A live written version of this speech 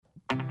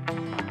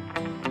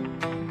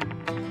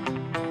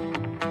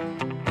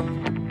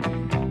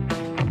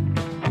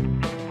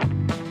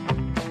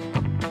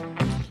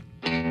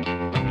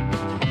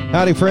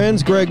Howdy,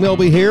 friends. Greg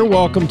Milby here.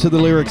 Welcome to the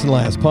Lyrics and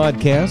Laughs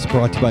podcast,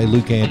 brought to you by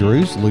Luke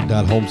Andrews,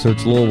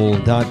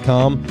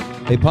 luke.homesearchlouisville.com,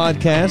 a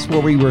podcast where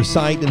we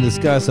recite and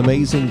discuss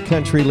amazing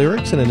country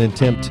lyrics in an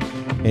attempt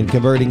in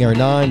converting our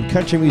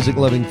non-country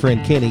music-loving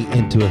friend Kenny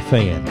into a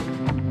fan.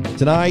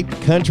 Tonight,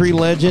 country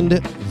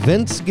legend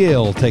Vince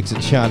Gill takes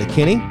a shot at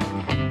Kenny.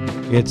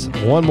 It's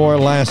one more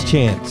last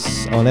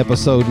chance on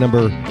episode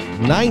number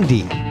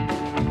 90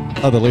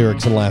 of the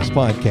Lyrics and Laughs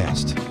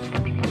podcast.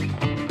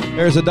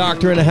 There's a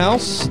doctor in the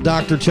house,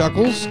 Dr.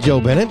 Chuckles, Joe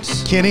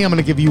Bennett. Kenny, I'm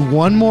going to give you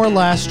one more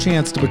last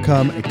chance to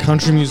become a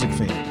country music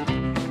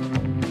fan.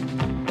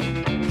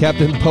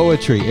 Captain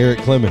Poetry, Eric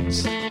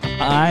Clemens.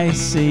 I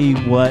see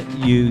what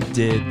you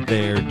did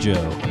there,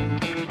 Joe.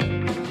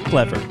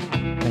 Clever.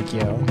 Thank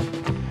you.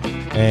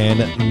 And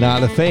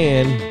not a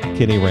fan,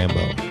 Kenny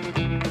Rambo.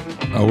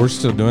 Oh, we're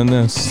still doing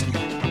this?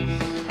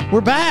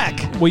 We're back.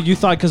 Well, you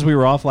thought because we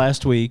were off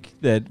last week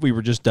that we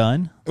were just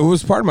done? It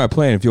was part of my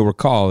plan. If you'll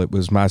recall, it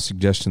was my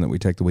suggestion that we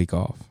take the week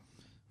off.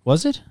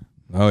 Was it?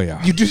 Oh,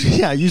 yeah. You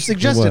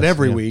suggested It was,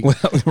 every yeah. week. Well,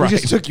 We right.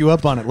 just took you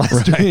up on it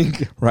last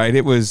week. Right.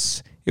 It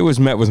was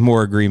met with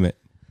more agreement.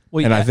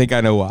 Well, And yeah, I think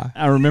I know why.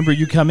 I remember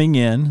you coming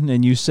in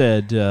and you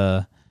said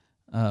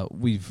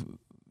we've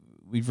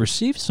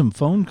received some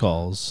phone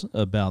calls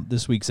about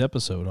this week's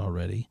episode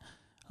already.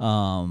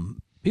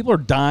 People are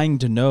dying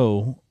to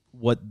know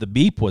what the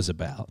beep was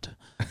about.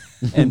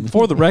 And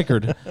for the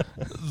record,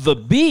 the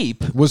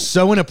beep Was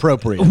so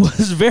inappropriate.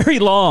 was very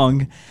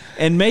long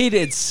and made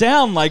it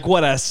sound like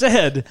what I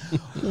said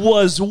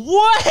was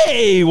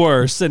way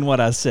worse than what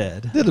I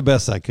said. Did the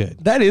best I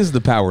could. That is the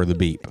power of the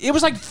beep. It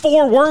was like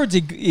 4 words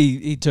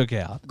he took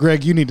out.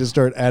 Greg, you need to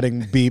start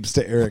adding beeps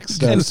to Eric's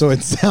stuff so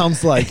it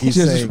sounds like he's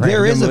Just saying.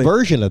 There is a randomly.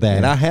 version of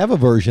that. I have a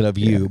version of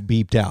you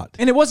beeped out.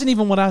 And it wasn't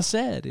even what I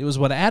said. It was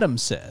what Adam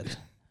said.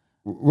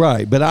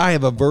 Right, but I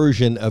have a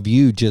version of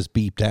you just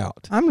beeped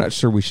out. I'm not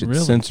sure we should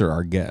Really? censor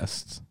our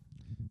guests.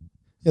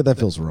 Yeah, that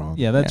feels wrong.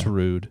 Yeah, that's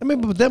rude. I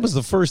mean, but that was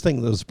the first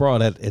thing that was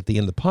brought at the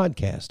end of the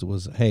podcast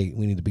was, hey,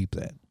 we need to beep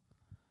that.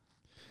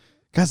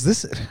 Guys,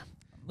 this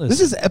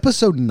Listen, is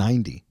episode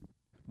 90.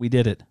 we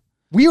did it.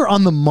 We are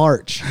on the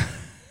march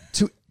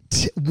to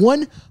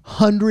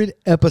 100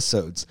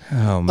 episodes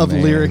Oh, of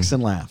man. Lyrics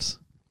and Laughs.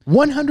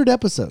 100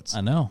 episodes.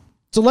 I know.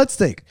 So let's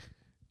think.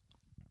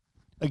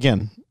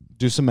 Again,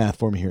 do some math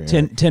for me here,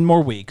 Eric. 10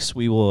 more weeks,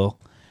 we will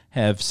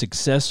have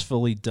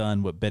successfully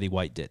done what Betty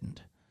White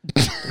didn't.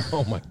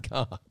 Oh, my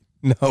God.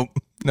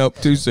 Nope.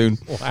 Too soon.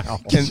 Wow.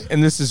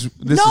 And this is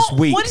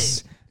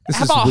weeks. This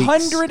Have is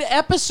weeks. 100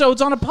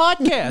 episodes on a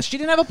podcast. She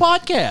didn't have a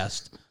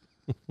podcast.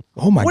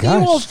 Oh, my What gosh.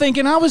 are you all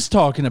thinking I was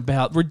talking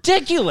about?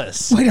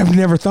 Ridiculous. Wait, I've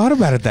never thought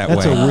about it that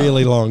That's way. a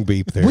really long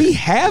beep there. We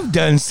have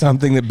done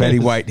something that Betty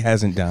White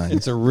hasn't done.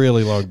 It's a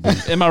really long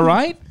beep. Am I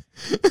right?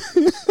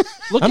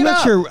 Look I'm it not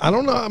up. sure. I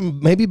don't know.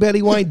 Maybe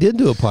Betty White did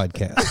do a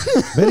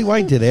podcast. Betty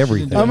White did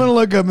everything. I'm going to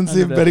look up and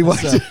see if 100 Betty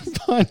White did episodes.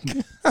 a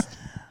podcast.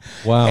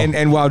 Wow.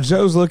 And while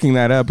Joe's looking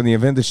that up, in the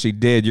event that she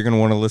did, you're going to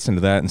want to listen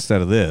to that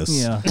instead of this.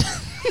 Yeah.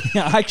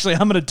 Yeah, actually,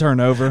 I'm going to turn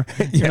over.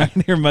 You're not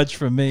going to hear much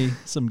from me.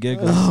 Some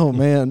giggles. Oh,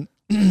 man.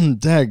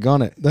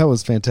 Daggone it. That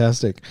was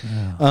fantastic.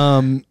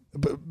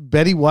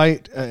 Betty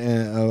White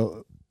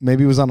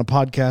maybe was on a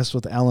podcast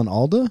with Alan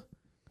Alda.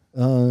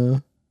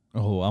 Oh,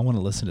 I want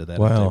to listen to that.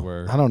 Wow. If they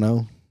were. I don't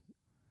know.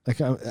 Like,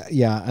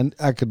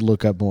 I could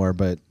look up more,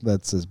 but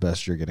that's as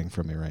best you're getting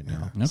from me right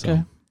now. Okay.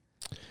 So,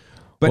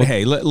 But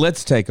hey,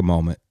 let's take a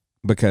moment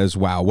because,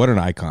 wow, what an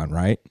icon,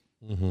 right?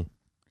 Mhm.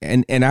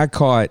 And I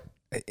caught,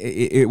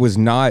 it was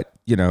not,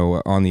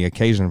 on the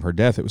occasion of her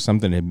death, it was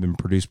something that had been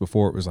produced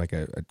before. It was like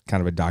a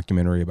kind of a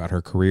documentary about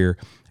her career.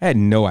 I had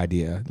no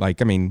idea. Like,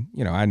 I mean,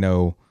 I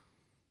know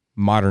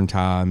modern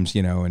times,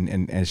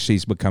 and as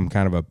she's become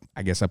kind of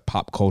a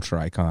pop culture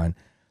icon.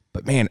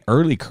 But man,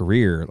 early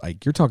career,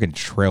 like you're talking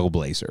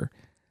trailblazer.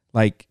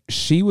 Like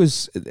she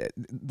was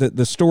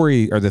the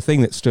story or the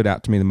thing that stood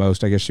out to me the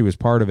most, I guess she was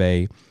part of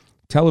a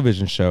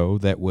television show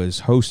that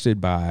was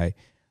hosted by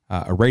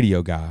a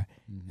radio guy,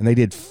 and they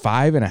did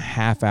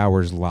 5.5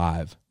 hours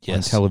live on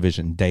Yes.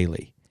 television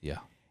daily. Yeah.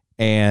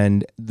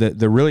 And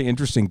the really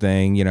interesting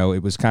thing,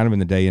 it was kind of in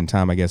the day and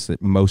time, I guess,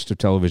 that most of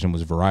television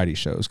was variety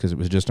shows because it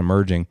was just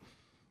emerging.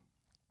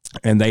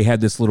 And they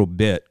had this little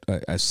bit,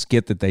 a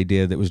skit that they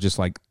did that was just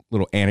like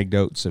little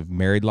anecdotes of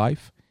married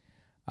life.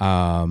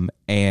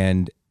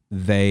 And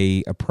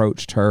they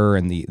approached her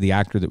and the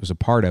actor that was a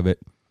part of it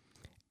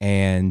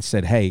and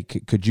said, hey,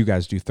 could you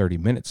guys do 30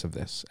 minutes of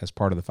this as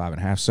part of the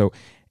 5.5? So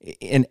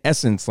in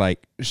essence,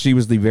 like she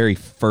was the very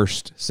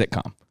first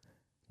sitcom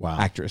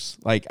actress.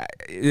 Like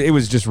it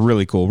was just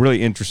really cool,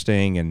 really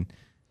interesting, and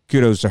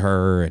kudos to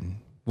her, and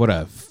what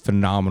a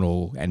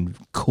phenomenal and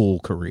cool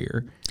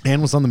career.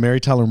 Ann was on the Mary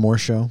Tyler Moore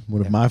Show,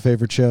 one of my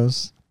favorite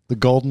shows, The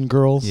Golden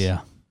Girls.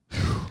 Yeah.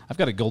 I've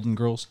got a Golden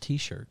Girls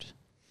t-shirt.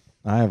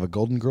 I have a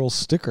Golden Girls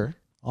sticker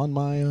on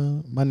my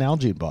my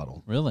Nalgene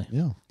bottle. Really?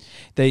 Yeah.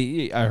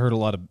 I heard a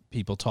lot of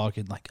people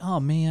talking like, oh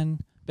man,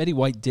 Betty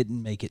White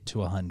didn't make it to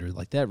 100.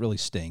 Like that really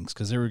stings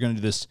because they were going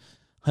to do this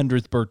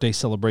 100th birthday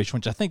celebration,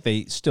 which I think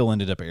they still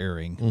ended up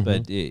airing,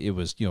 but it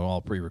was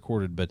all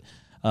pre-recorded. But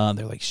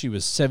they're like, she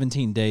was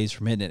 17 days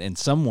from hitting it, and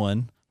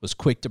someone was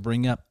quick to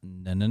bring up,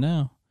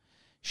 no.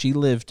 She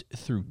lived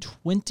through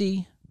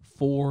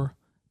 24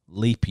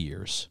 leap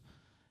years.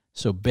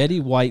 So Betty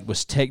White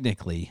was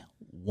technically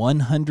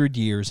 100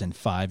 years and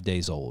 5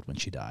 days old when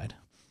she died.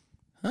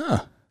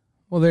 Huh.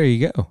 Well, there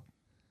you go.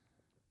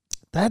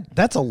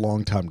 That's a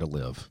long time to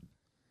live.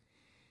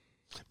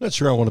 Not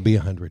sure I want to be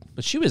 100.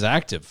 But she was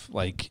active.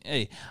 Like,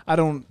 hey, I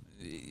don't.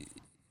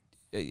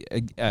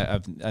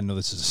 I know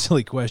this is a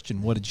silly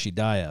question. What did she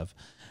die of?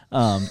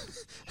 I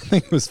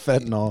think it was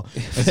fentanyl.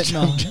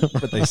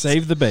 But they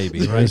saved the baby,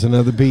 right? There's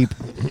another beep.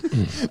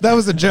 That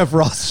was a Jeff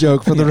Ross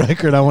joke for the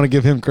record. I want to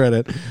give him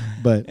credit.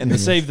 But And the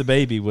save the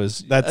baby was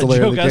That's a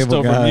hilarious. joke The I cable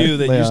stole from guy. you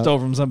that you Yeah. stole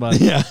from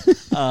somebody. yeah,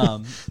 I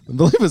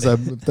believe it was I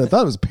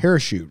thought it was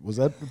parachute. Was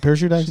that a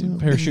parachute accident?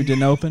 Parachute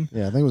didn't open.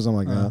 Yeah, I think it was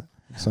something like that.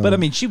 So, But I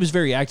mean, she was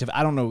very active.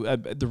 I don't know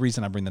the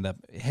reason I bring that up.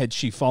 Had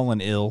she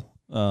fallen ill,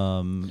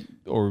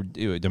 or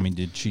I mean,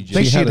 did she just?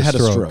 think She she had had a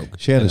a stroke. stroke.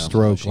 She had I a know.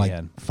 stroke She like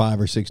had.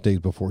 5 or 6 days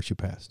before she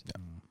passed.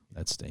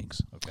 That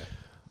stinks. Okay.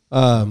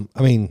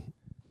 I mean,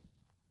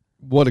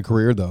 what a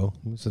career, though.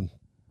 It's an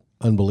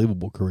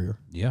unbelievable career.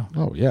 Yeah.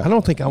 oh yeah, I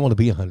don't think I want to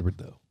be 100,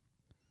 though.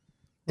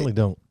 I really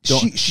don't.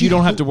 You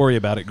don't have to worry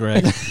about it,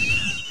 Greg.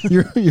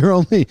 You're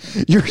the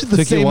Took you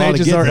a same while age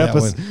to as get our to that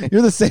episode.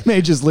 You're the same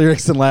age as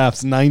Lyrics and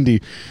Laughs,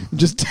 90.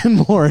 Just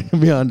 10 more and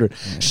be 100.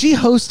 She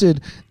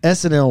hosted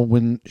SNL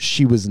when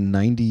she was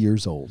 90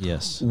 years old.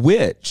 Yes.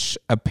 Which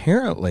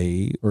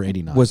apparently Or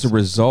 89. was a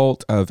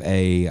result of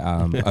a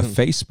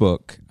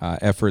Facebook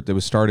effort that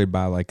was started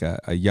by like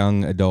a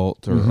young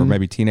adult or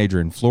maybe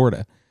teenager in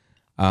Florida.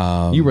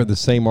 You read the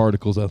same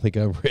articles I think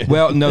I've read.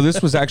 Well, no,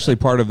 this was actually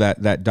part of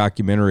that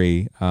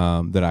documentary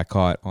that I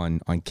caught on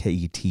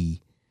KET.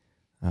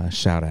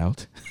 Shout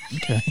out.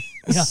 Okay.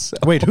 Yeah.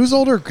 Wait, who's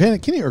older,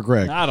 Kenny or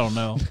Greg? I don't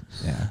know.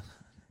 Yeah.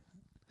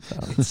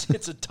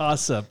 It's a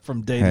toss up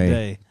from day Hey.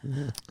 to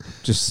day.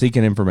 Just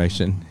seeking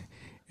information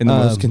in the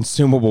most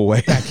consumable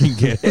way I can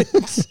get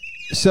it.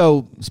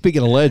 So,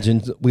 speaking of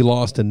legends, we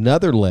lost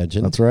another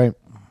legend. That's right.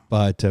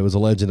 But it was a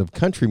legend of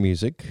country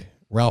music.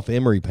 Ralph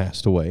Emery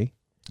passed away.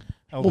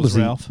 How What old was was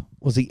he? Ralph?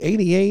 Was he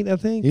 88, I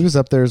think? He was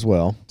up there as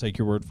well. Take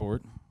your word for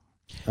it.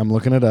 I'm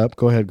looking it up.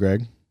 Go ahead,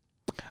 Greg.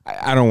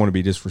 I don't want to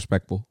be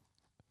disrespectful.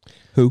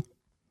 Who?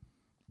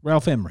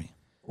 Ralph Emery.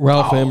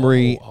 Ralph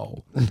Emery.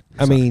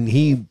 I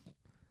mean,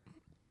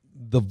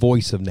 the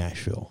voice of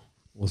Nashville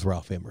was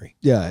Ralph Emery.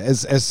 Yeah,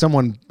 as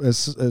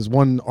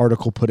one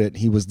article put it,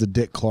 he was the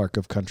Dick Clark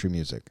of country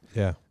music.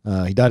 Yeah.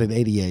 He died at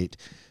 88.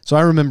 So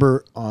I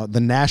remember the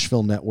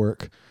Nashville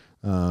Network,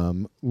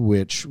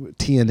 which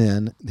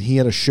TNN, he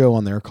had a show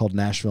on there called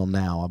Nashville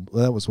Now.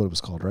 That was what it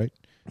was called, right?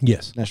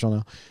 Yes. Nashville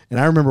Now. And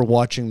I remember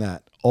watching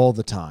that all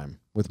the time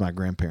with my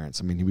grandparents.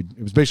 I mean,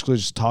 it was basically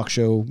just a talk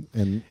show.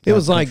 And It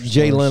was like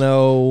Jay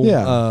Leno.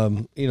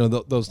 Leno, Yeah.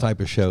 those type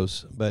of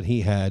shows. But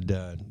he had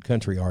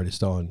country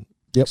artists on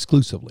Yep.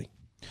 exclusively.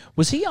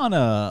 Was he on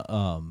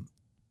a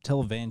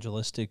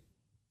televangelistic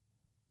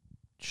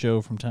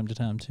show from time to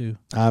time too?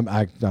 I'm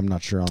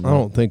not sure on that. I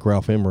don't think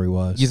Ralph Emery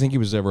was. You think he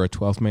was ever a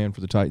 12th man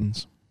for the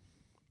Titans?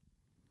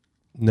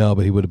 No,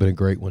 but he would have been a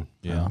great one.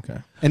 Yeah. Okay.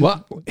 And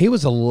Well, he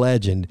was a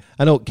legend.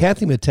 I know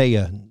Kathy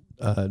Mattea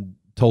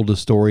told a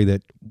story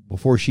that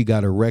before she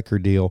got her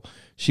record deal,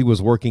 she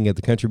was working at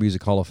the Country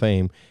Music Hall of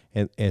Fame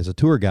and as a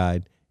tour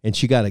guide, and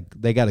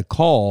they got a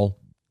call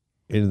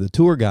into the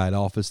tour guide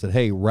office that,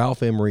 hey,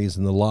 Ralph Emery is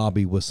in the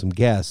lobby with some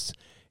guests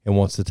and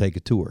wants to take a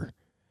tour.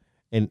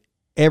 And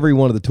every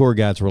one of the tour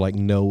guides were like,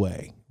 no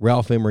way.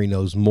 Ralph Emery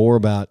knows more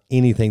about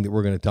anything that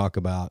we're going to talk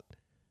about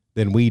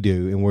than we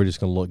do, and we're just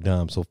going to look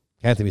dumb. So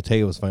Kathy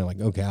Mattea was finally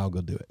like, okay, I'll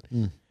go do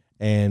it.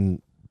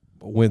 And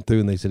went through,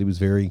 and they said he was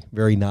very,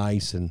 very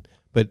nice.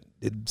 But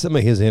some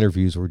of his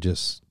interviews were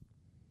just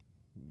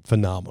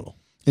phenomenal.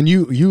 And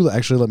you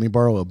actually let me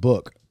borrow a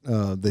book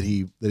that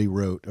he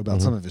wrote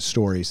about some of his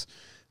stories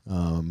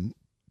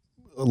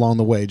along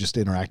the way, just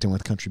interacting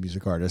with country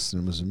music artists.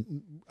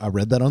 And I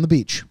read that on the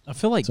beach. I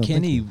feel like So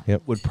Kenny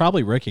Yep. would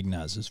probably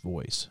recognize his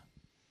voice.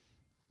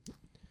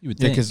 You would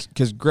think.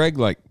 because Greg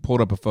pulled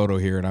up a photo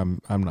here,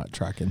 and I'm not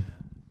tracking.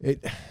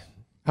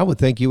 I would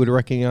think you would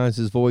recognize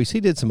his voice. He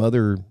did some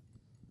other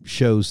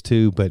shows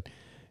too, but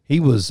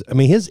his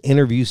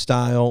interview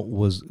style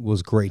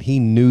was great. He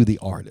knew the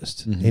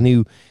artist,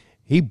 and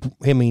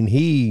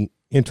he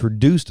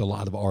introduced a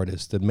lot of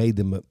artists that made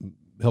them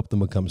helped them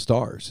become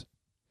stars.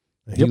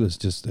 He was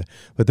just,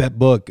 but that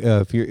book,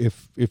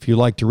 if you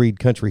like to read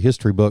country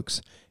history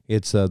books,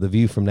 it's The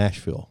View from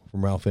Nashville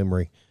from Ralph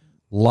Emery.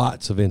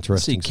 Lots of See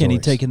interesting Kenny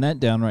stories. taking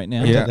that down right now.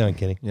 Write Yeah. that down,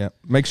 Kenny. Yeah.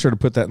 Make sure to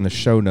put that in the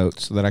show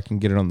notes so that I can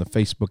get it on the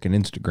Facebook and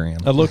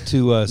Instagram. I looked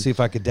to see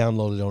if I could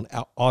download it on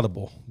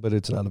Audible, but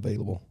it's not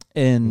available.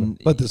 And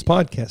But this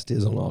podcast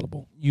is on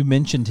Audible. you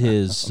mentioned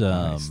his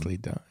Nicely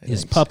done.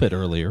 his Thanks. puppet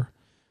earlier.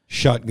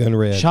 Shotgun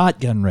Red.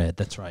 Shotgun Red.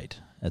 That's right.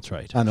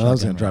 I know that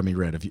was going to drive me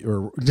red that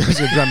was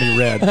going to drive me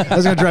red. That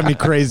was going to drive me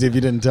crazy if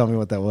you didn't tell me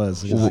what that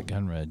was.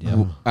 Shotgun Red.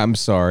 Yeah. I'm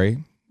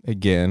sorry.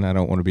 again, I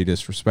don't want to be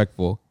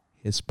disrespectful,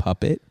 his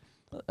puppet.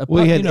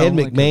 We had Ed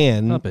like a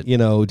McMahon.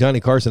 puppet. Johnny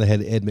Carson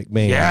had Ed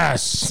McMahon.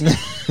 Yes.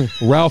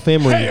 Ralph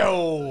Emery.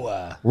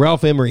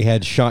 Ralph Emery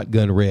had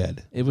Shotgun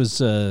Red. It was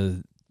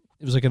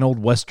like an old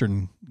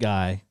Western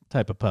guy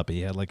type of puppy.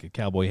 He had like a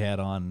cowboy hat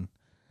on,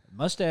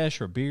 mustache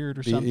or beard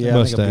or something. Yeah,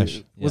 I think a Mustache.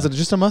 beard. Was it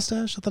just a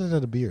mustache? I thought it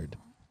had a beard.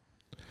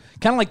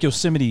 Kind of like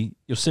Yosemite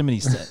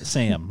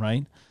Sam,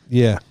 right?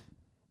 Yeah.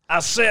 I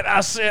said.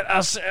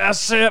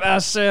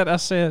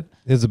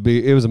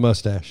 It was a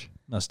mustache.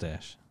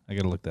 Mustache. I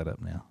got to look that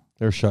up now.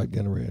 There's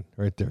Shotgun Red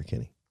right there,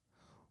 Kenny.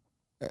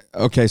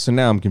 Okay, so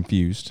now I'm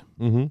confused.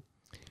 Mm-hmm.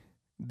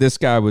 This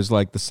guy was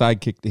like the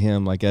sidekick to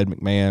him, like Ed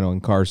McMahon on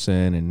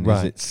Carson, and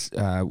Right.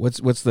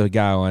 what's the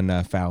guy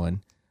on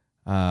Fallon?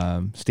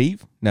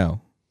 Steve?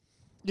 No.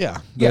 Yeah.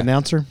 The Yeah.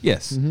 announcer?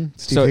 Yes. Steve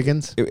So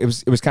Higgins? It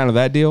was kind of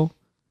that deal.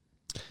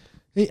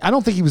 I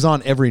don't think he was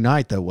on every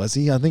night, though, was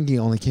he? I think he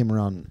only came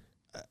around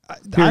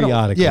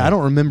Periodically. I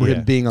don't remember Yeah.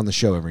 him being on the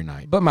show every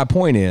night. But my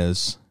point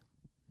is,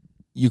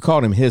 you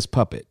called him his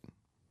puppet.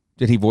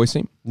 Did he voice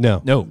him?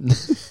 No. No,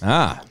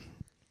 Ah,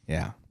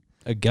 yeah,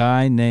 a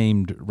guy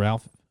named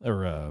Ralph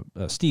or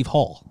Steve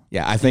Hall.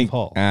 yeah. I think.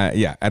 Hall.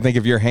 I think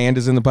if your hand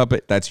is in the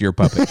puppet, that's your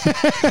puppet.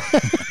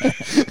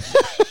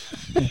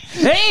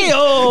 Hey,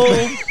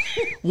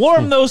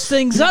 warm those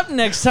things up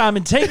next time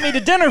and take me to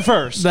dinner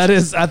first. I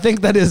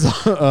think that is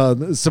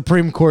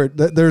Supreme Court.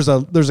 There's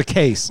a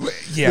case.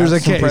 Yeah, there's a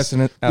some case.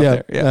 precedent out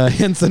there, yeah.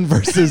 Henson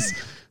versus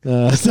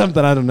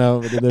something I don't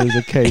know. But there's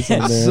a case in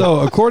there.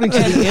 So, according to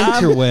the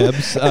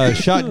interwebs,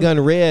 Shotgun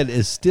Red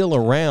is still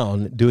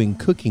around doing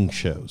cooking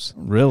shows.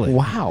 Really?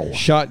 Wow.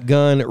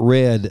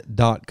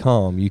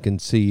 Shotgunred.com. You can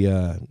see,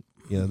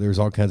 there's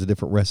all kinds of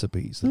different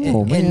recipes.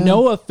 Oh, man. And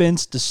no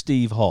offense to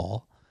Steve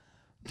Hall,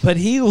 but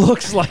he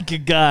looks like a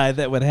guy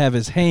that would have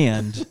his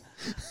hand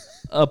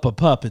up a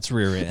puppet's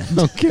rear end.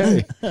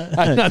 Okay.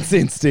 I've not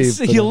seen Steve.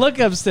 So you look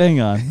up.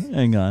 Hang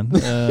on.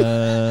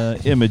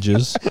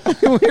 Images.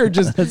 We're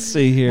just. Let's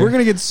see here. We're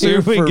gonna get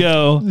Here sued we for-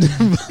 go.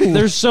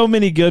 There's so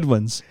many good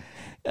ones.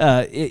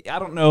 I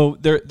don't know.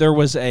 There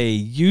was a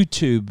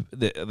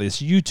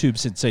this YouTube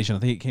sensation. I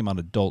think it came on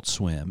Adult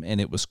Swim, and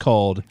it was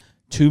called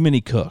Too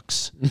Many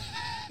Cooks.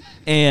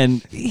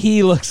 And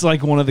he looks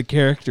like one of the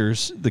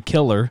characters, the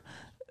killer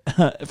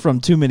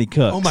from Too Many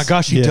Cooks. Oh my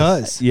gosh, he Yes.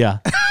 does. Yeah.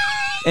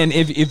 And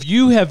if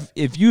you have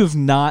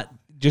not,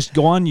 just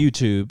go on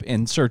YouTube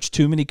and search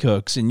Too Many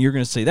Cooks, and you're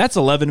going to say that's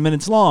 11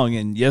 minutes long,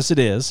 and yes, it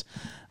is.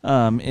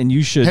 And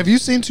you should. Have you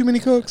seen Too Many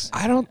Cooks?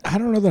 I don't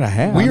know that I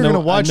have. We are I know- going to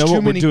watch I know Too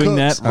what Many we're doing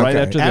Cooks that right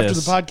Okay. after after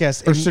this. the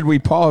podcast. Or and should we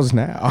pause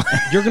now?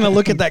 you're going to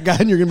look at that guy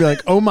and you're going to be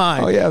like, oh my.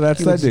 Oh, yeah, that's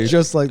He that looks dude.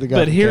 just like the guy.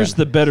 But from here's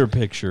Canada. the better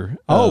picture.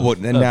 Well, of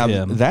now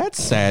him.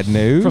 that's sad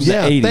news. From the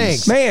Yeah, 80s.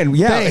 thanks. Man,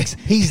 yeah. Thanks.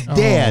 He's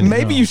dead.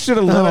 Maybe you should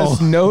have let Oh.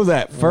 us know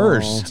that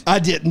first. I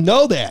didn't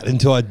know that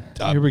until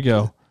Here we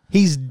go.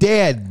 He's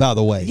dead, by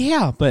the way.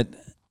 Yeah, but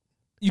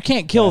you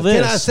can't kill this.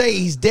 Can I say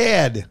he's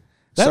dead?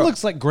 That So-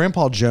 looks like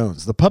Grandpa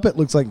Jones. The puppet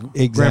looks like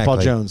Grandpa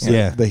Jones.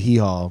 Yeah. The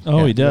hee-haw.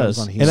 Oh, he does.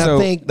 On And He-Haw. So- I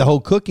think the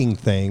whole cooking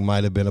thing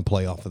might have been a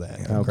play off of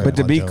that. But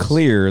to be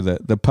clear,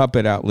 the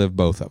puppet outlived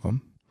both of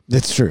them.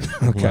 It's true.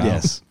 Okay.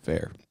 Yes.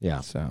 Fair.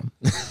 Yeah. So,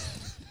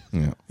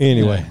 yeah.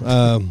 Anyway,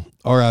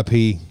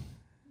 R.I.P.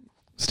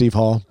 Steve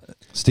Hall.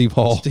 Steve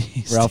Hall.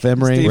 Ralph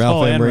Emery. Steve Ralph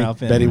Hall and Emery, Ralph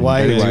Betty Emery.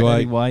 White.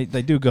 Betty White.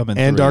 They do come in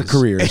And our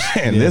threes. careers.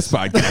 And this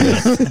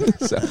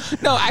podcast. So,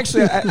 no,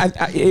 actually,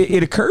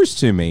 it occurs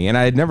to me, and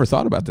I had never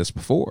thought about this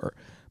before,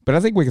 but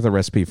I think we get the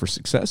recipe for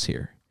success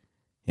here.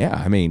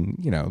 Yeah, I mean,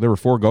 there were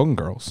 4 Golden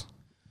Girls.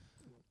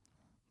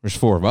 There's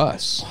 4 of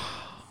us.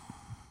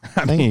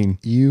 I mean,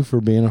 You for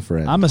being a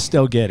friend. I'm a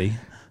Stell Getty.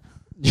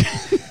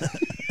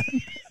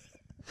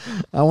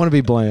 I want to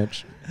be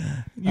Blanche.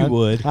 You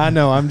would. I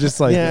know. I'm just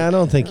like. Yeah, I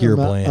don't think you're I'm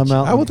out- Blanche. I'm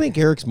out- I would think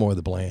Eric's more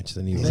the Blanche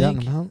than you Is that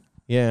think. about?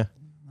 Yeah.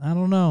 I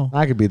don't know.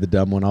 I could be the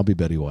dumb one. I'll be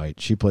Betty White.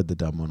 She played the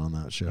dumb one on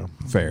that show.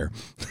 fair.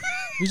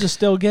 Who's a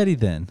Stell Getty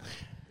then?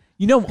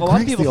 A lot of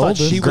Greg's people the thought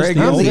oldest. she was Greg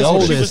the is I'm oldest. the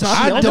She was oldest. not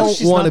the I oldest. don't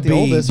She's want not to the be.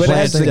 oldest, But but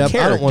as as a I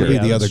don't want to be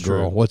character. the Yeah, other that's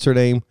girl. true. What's her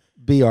name?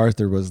 B.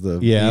 Arthur was the.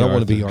 Yeah, I don't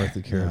want to be Arthur.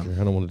 Arthur character.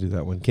 I don't want to do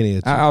that one. Kenny,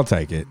 it's, I'll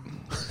take it.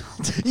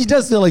 He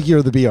does feel like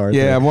you're the B. Arthur.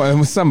 Yeah,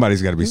 well,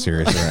 somebody's got to be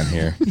serious around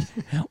here.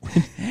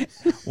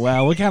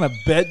 Wow, what kind of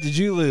bet did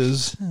you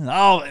lose?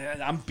 Oh,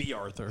 I'm B.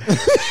 Arthur.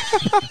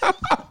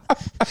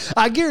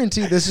 I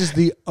guarantee this is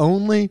the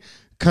only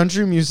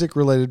country music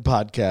related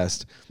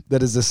podcast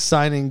that is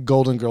assigning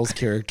Golden Girls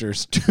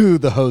characters to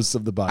the hosts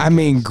of the podcast. I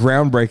mean,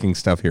 groundbreaking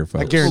stuff here,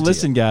 folks. guarantee Well,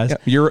 listen, guys.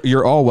 Yeah,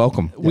 you're all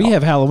welcome. We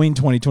have Halloween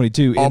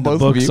 2022 All in the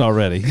both of books you?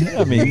 already.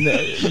 I mean,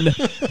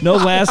 no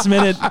last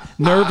minute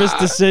nervous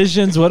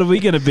decisions. What are we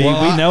going to be?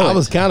 well, we know I it.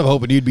 was kind of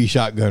hoping you'd be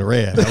Shotgun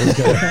Red. I was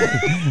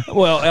kinda-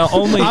 Well,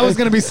 only I was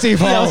going to be Steve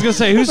Hall. Yeah, I was going to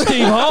say, who's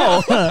Steve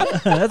Hall?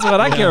 That's what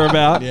I care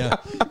about. yeah.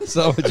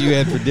 So what you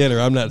had for dinner?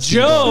 I'm not.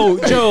 Joe,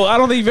 I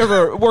don't think you've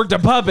ever worked a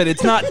puppet.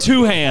 It's not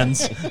 2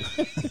 hands.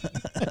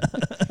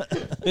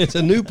 It's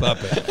a new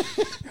puppet.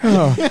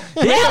 Hello.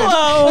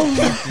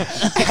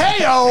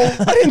 Hey-o!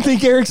 I didn't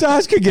think Eric's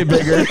eyes could get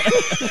bigger.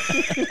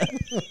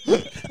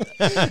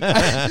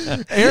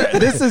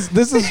 This is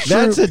true.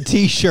 That's a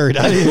T-shirt.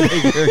 I didn't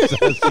think Eric's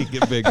house would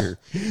get bigger.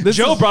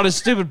 Joe brought his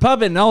stupid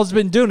puppet, and all it's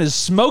been doing is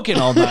smoking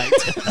all night.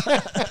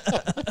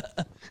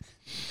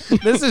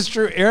 This is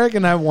true. Eric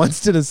and I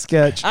once did a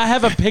sketch. I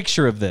have a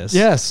picture of this.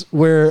 Yes,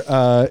 where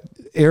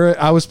Eric,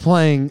 I was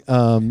playing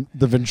the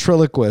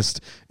ventriloquist,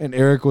 and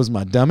Eric was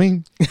my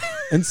dummy,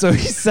 and so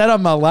he sat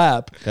on my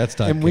lap. That's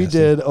and we typecasting.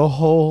 did a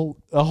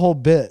whole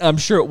bit. I'm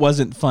sure it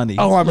wasn't funny.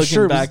 Oh, I'm looking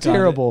sure it was back on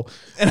terrible.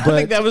 And I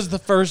think that was the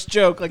first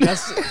joke. Like I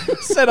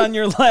sat on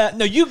your lap.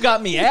 No, you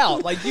got me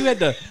out. Like you had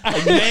to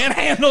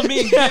manhandle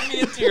me and get me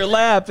into your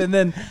lap. And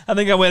then I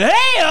think I went,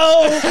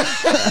 hey-oh.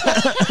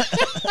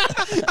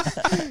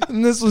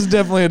 And this was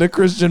definitely at a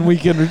Christian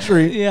weekend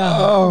retreat. Yeah.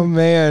 Oh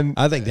man.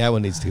 I think that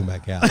one needs to come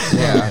back out.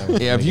 Yeah.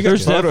 If you got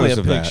There's definitely photos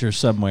a of that. picture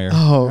somewhere.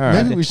 Oh,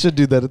 right. maybe we should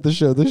do that at the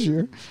show this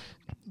year.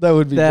 That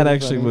would be that pretty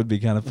actually funny. would be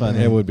kind of funny.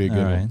 It would be a good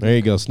All one. right. There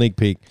you go. Sneak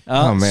peek.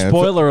 Oh, man.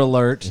 Spoiler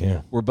alert.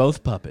 Yeah. We're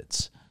both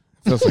puppets.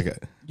 Feels like a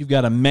You've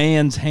got a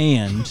man's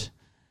hand.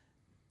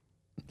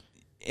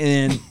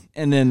 And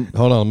then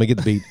Hold on. Let me get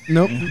the beat.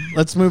 Nope.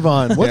 Let's move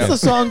on. What's Yeah. the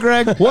song,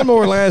 Greg? One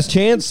more last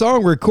chance.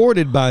 Song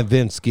recorded by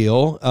Vince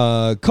Gill.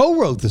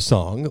 Co-wrote the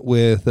song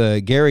with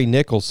Gary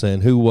Nicholson,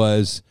 who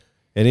was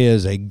and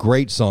is a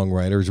great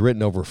songwriter. He's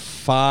written over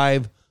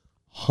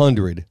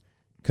 500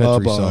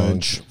 country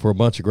songs for a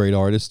bunch of great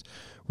artists.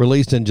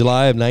 Released in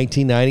July of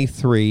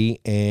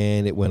 1993,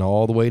 and it went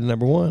all the way to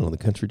 #1 on the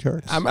country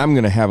charts. I'm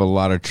going to have a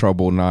lot of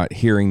trouble not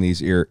hearing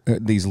these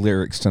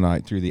lyrics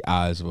tonight through the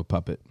eyes of a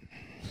puppet.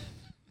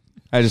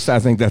 I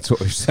think that's what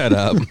we've set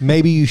up.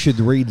 Maybe you should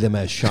read them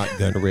as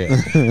Shotgun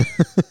Red.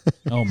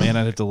 oh man,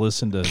 I'd have to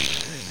listen to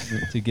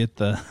get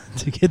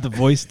the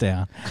voice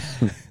down.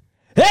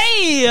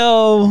 Hey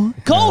yo,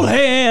 cold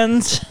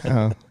hands.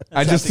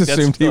 I just think that's-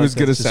 assumed he was that's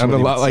going to just sound a what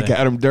he lot would like say.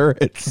 Adam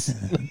Duritz.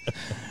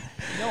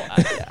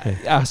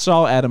 I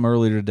saw Adam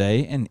earlier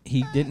today, and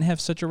he didn't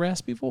have such a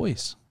raspy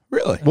voice.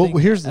 Really? Well,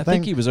 here's the I thing.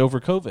 think he was over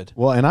COVID.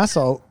 Well, and I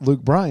saw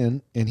Luke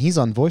Bryan, and he's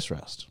on voice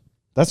rest.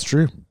 That's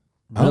true.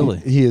 Really?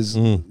 He is.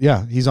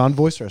 Yeah, he's on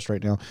voice rest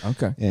right now.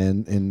 Okay.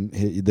 And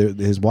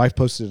his wife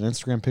posted an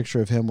Instagram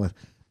picture of him with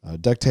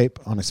duct tape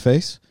on his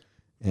face,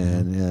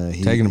 and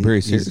Taking it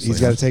pretty He's seriously.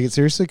 got to take it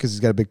seriously because he's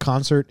got a big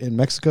concert in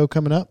Mexico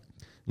coming up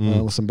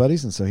with some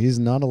buddies, and so he's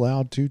not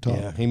allowed to talk.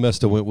 Yeah, he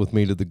must have went with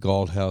me to the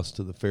Galt House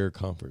to the fair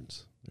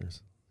conference.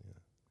 There's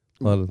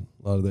a lot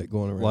of that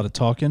going around. A lot of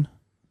talking.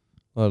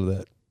 A lot of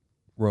that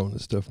Rona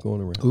stuff going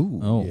around. Ooh.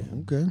 Oh, Yeah.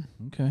 Okay.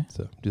 okay.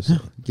 So just saying.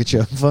 Get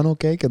you a funnel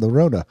cake and the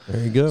Rona.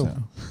 There you go.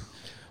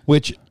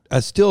 Which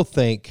I still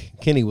think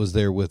Kenny was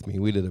there with me.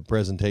 We did a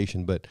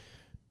presentation, but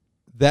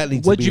that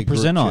needs What'd to be you a group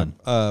present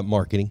show.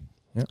 Marketing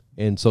Yep.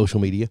 and social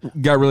media.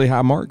 Got really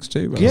high marks,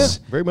 too. Yeah,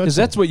 very much. Because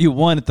so. that's what you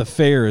want at the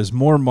fair is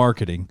more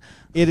marketing.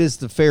 It is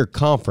the fair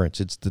conference.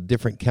 It's the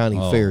different county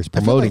Oh. fairs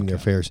promoting their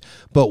fairs.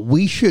 But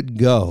we should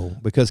go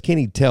because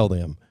Kenny tell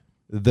them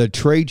the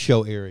trade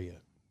show area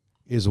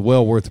is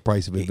well worth the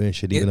price of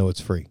admission, even though it's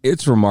free.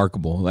 It's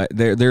remarkable. Like,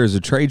 there is a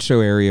trade show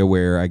area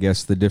where I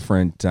guess the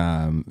different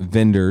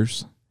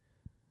vendors,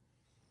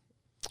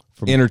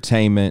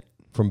 entertainment,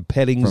 From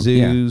petting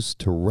zoos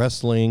to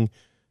wrestling,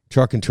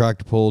 truck and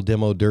tractor pull,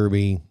 demo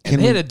derby.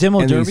 And they had a demo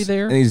and derby these,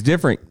 there? and these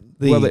different.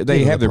 The- well, they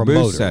you know, have the their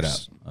booths set up,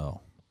 promoters. Oh.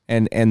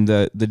 and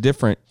the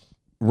different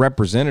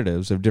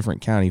representatives of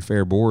different county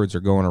fair boards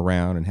are going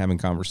around and having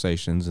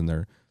conversations, and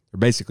they're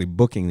basically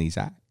booking these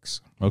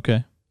acts,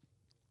 Okay.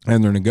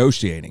 and they're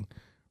negotiating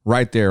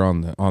right there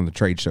on the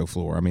trade show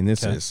floor. I mean,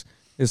 this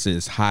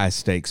is high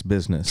stakes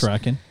business.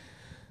 Tracking.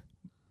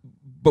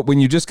 But when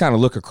you just kind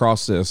of look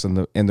across this and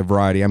the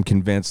variety, I'm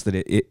convinced that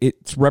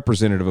it's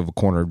representative of a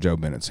corner of Joe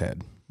Bennett's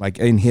head. Like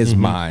in his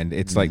mind,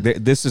 it's like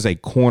this is a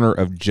corner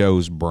of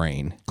Joe's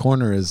brain.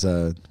 Corner is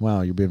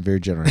wow. You're being very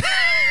generous.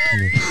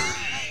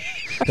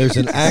 There's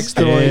an axe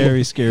throwing.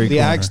 Very scary The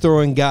corner. axe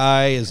throwing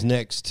guy is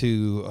next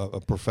to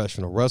a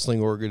professional wrestling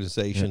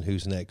organization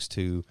who's next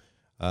to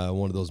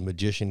one of those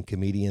magician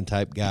comedian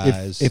type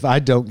guys. if I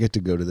don't get to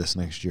go to this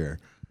next year,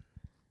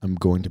 I'm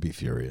going to be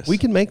furious. we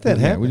can make that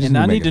Yeah, happen. we just And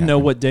I make need it to know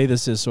happen. what day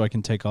this is so I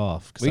can take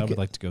off because We I would can-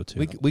 like to go too.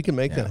 We can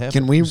make that happen.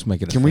 Can we Just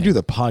make it a can we thing. do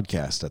the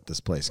podcast at this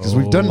place? Because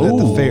we've done it at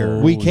the fair.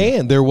 We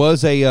can. There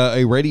was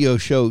a radio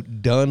show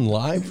done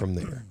live from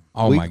there.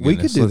 Oh we, my goodness! We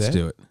could do Let's that.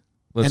 do it.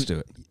 Let's And- do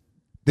it.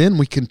 Then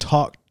we can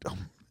talk.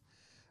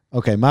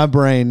 Okay, my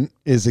brain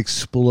is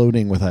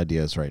exploding with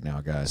ideas right now,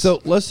 guys. So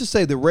let's just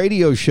say the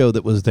radio show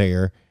that was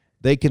there,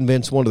 they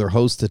convinced one of their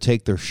hosts to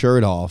take their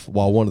shirt off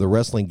while one of the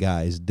wrestling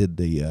guys did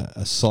the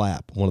a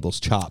slap, one of those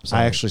chops.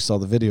 I actually saw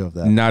the video of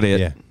that. Not it.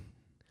 yeah,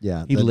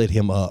 Yeah, he lit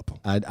him up.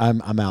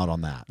 I'm out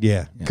on that.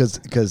 Yeah. Because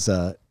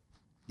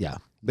yeah,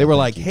 They were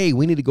like, "Hey,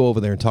 we need to go over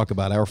there and talk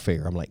about our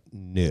fair." I'm like,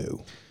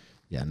 "No."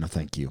 yeah, no,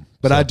 thank you.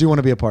 But I do want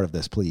to be a part of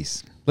this,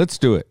 please. Let's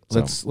do it.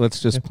 So-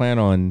 Let's just plan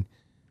on,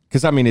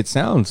 because I mean, it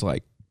sounds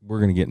like we're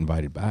going to get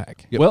invited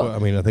back. Well- I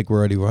mean, I think we're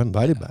already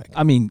invited back.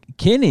 I mean,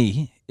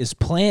 Kenny is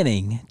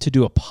planning to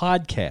do a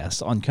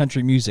podcast on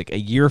country music a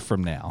year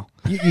from now.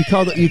 You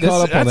called it. You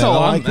called up on That's that. all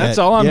I I'm. like That's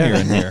that. all I'm Yeah.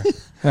 hearing here.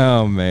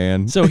 Oh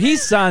man. So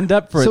he's signed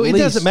up for So at it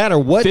least doesn't matter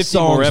what 50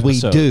 more songs we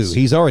do. episodes.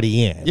 He's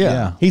already in.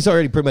 Yeah. He's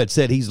already pretty much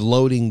said he's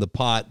loading the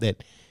pot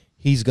that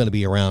he's going to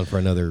be around for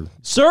another.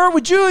 Sir,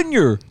 would you and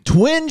your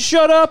twin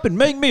shut up and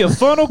make me a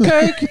funnel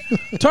cake?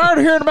 Tired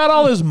of hearing about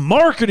all this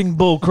marketing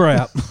bull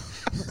crap.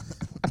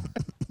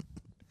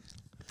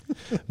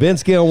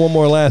 Vince Gill, one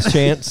more last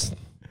chance.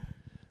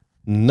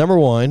 Number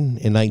one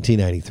in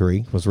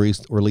 1993 was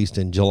released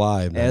in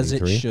July of 93. As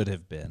it should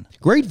have been.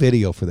 Great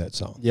video for that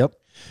song. Yep.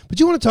 But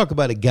you want to talk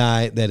about a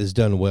guy that has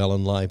done well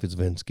in life is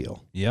Vince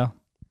Gill. Yeah.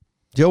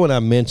 Joe and I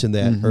mentioned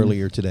that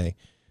earlier today.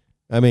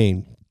 I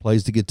mean,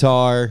 plays the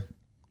guitar,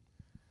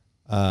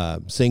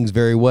 sings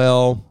very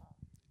well,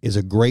 is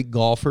a great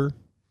golfer.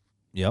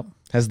 Yep.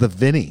 Has the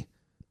Vinny.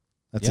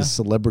 That's Yeah. a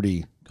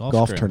celebrity Golf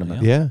golf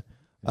tournament, tournament. Yeah.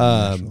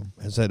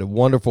 Has had a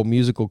wonderful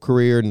musical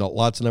career and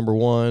lots of number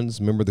ones.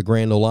 Remember the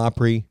Grand Ole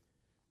Opry,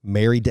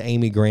 married to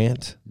Amy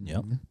Grant.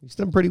 Yep. He's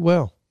done pretty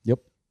well. Yep.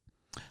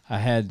 I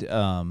had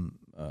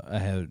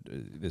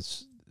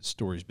this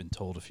story's been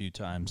told a few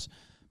times,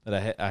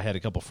 but I had a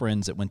couple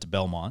friends that went to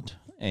Belmont,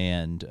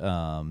 and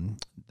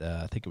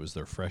I think it was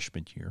their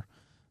freshman year.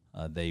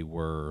 They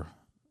were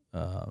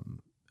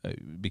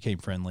became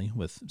friendly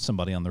with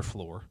somebody on their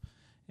floor,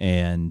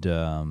 and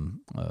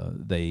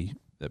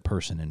that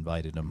person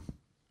invited them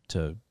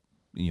to,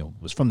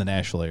 was from the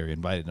Nashville area,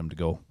 invited them to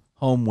go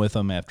home with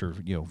them after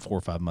 4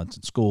 or 5 months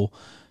at school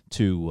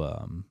to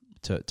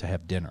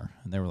have dinner.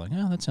 And they were like,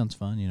 oh, that sounds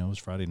fun. It was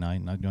Friday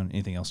night, not doing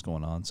anything else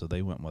going on. So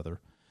they went with her.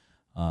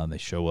 They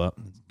show up,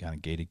 kind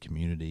of gated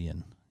community,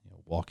 and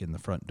walk in the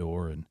front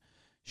door. And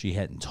she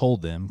hadn't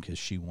told them because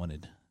she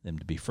wanted them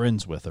to be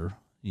friends with her,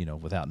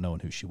 without knowing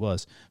who she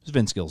was. It was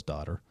Vince Gill's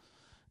daughter.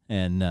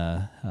 And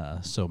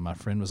so my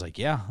friend was like,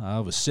 yeah, I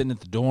was sitting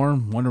at the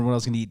dorm wondering what I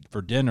was going to eat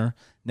for dinner.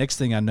 Next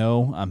thing I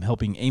know, I'm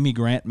helping Amy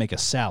Grant make a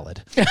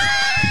salad.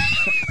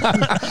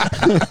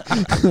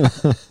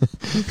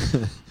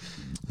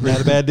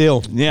 Not a bad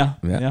deal. Yeah.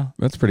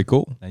 That's pretty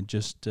cool. They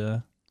just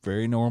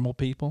very normal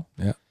people.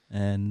 Yeah.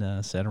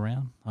 And sat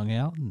around, hung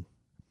out, and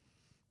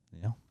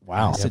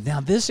Wow. I said,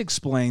 now this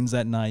explains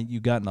that night you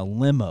got in a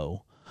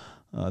limo,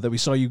 that we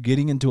saw you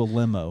getting into a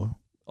limo,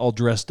 all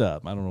dressed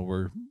up. I don't know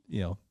where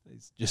they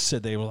just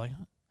said they were like,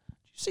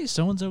 did you see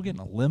so and so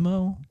getting a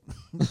limo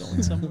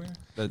going somewhere?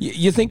 But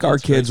You think our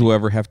kids will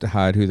ever have to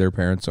hide who their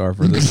parents are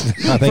for this?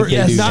 I think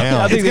they do not-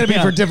 now. I think It's going to be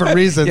for different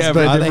reasons. Yeah,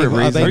 but I think-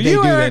 different I reasons. think are they you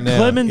do that Eric now.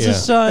 Clemens' Yeah.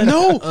 son?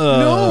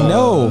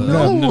 No.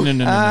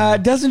 No.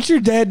 Doesn't your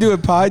dad do a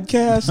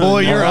podcast? Boy,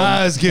 your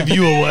eyes give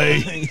you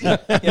away.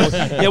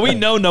 Yeah, we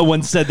know no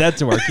one said that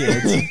to our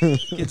kids.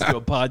 Kids do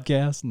a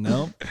podcast?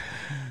 No.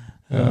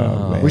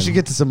 We should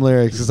get to some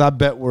lyrics because I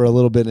bet we're a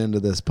little bit into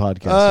this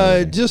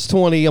podcast. Just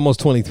 20, almost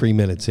 23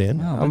 minutes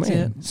in. Oh, Oh, that's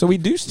man. it. So we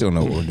do still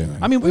know what we're doing.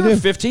 I mean, we were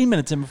 15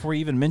 minutes in before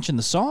you even mentioned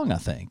the song, I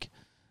think.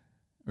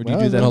 Or do you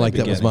do that? I at like the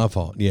that was beginning? my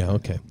fault. Yeah,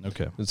 okay.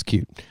 Okay. That's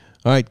cute.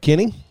 All right,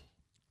 Kenny.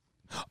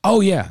 Oh,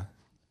 yeah.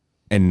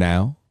 And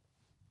now,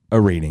 a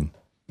reading.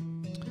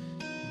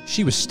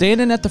 She was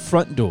standing at the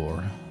front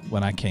door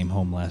when I came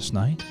home last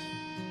night.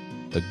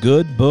 A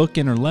good book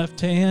in her left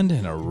hand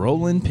and a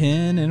rolling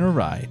pin in her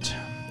right.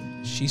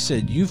 She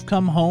said, "You've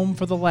come home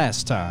for the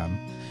last time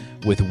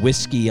with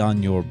whiskey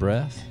on your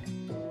breath.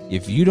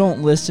 If you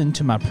don't listen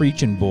to my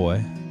preaching,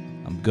 boy,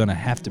 I'm gonna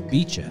have to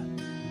beat you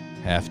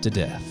half to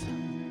death."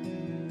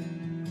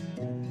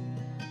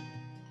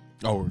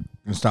 Oh, we're going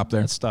to stop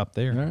there? Let's stop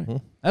there. All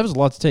right. That was a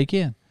lot to take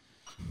in.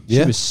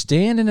 Yeah. She was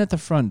standing at the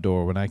front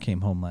door when I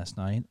came home last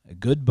night, a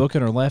good book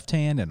in her left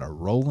hand and a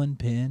rolling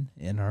pin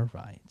in her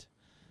right.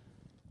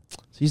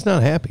 She's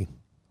not happy.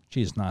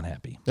 She is not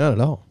happy. Not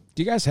at all.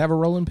 Do you guys have a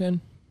rolling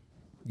pin?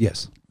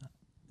 Yes.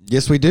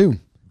 yes, we do.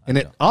 And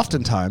it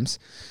oftentimes,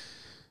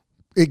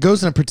 it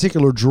goes in a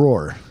particular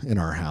drawer in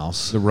our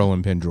house. The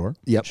rolling pin drawer.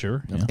 Yep.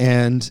 Sure. Yeah.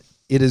 And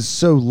it is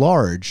so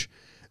large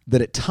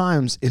that at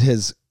times it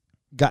has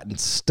gotten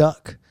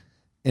stuck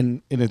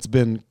and it's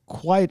been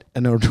quite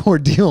an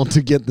ordeal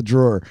to get the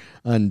drawer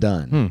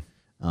undone.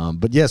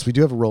 But yes, we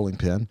do have a rolling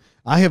pin.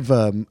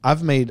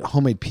 I've made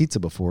homemade pizza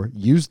before,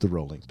 used the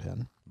rolling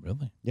pin.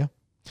 Really? Yeah.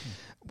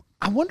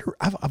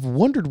 I've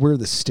wondered where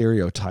the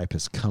stereotype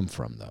has come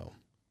from though.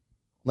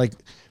 Like,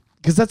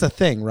 because that's a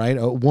thing, right?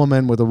 A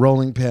woman with a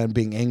rolling pin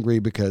being angry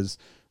because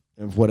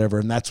of whatever,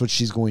 and that's what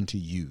she's going to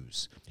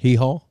use.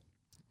 Hee-haw?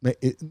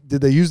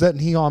 Did they use that in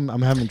Hee-Haw?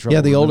 I'm having trouble.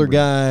 Yeah, the older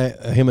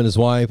remembering. guy, him and his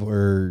wife,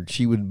 or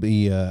she would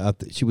be,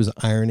 she was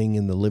ironing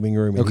in the living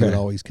room, and he Okay. would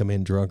always come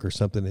in drunk or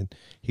something, and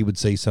he would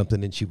say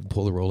something, and she would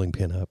pull the rolling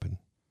pin up. And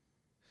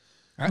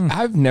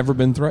I've never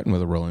been threatened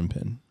with a rolling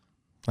pin.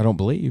 I don't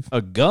believe.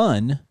 A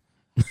gun,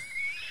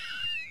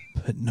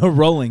 but no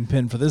rolling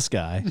pin for this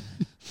guy.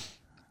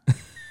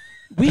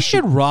 We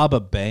should rob a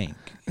bank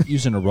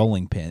using a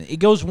rolling pin. It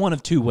goes one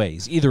of two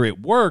ways. Either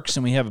it works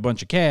and we have a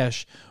bunch of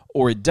cash,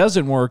 or it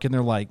doesn't work and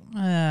they're like,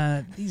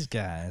 these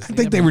guys. I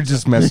think they were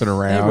just messing They were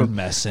around.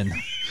 messing.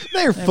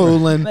 They're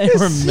fooling. They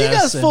were You guys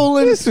messing.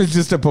 fooling. This was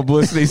just a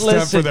publicity stunt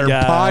Listen, for their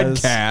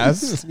guys.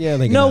 podcast. yeah,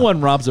 they No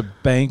one robs a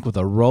bank with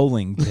a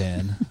rolling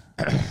pin.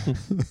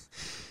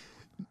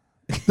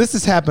 this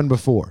has happened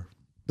before.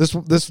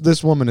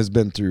 This woman has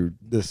been through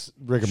this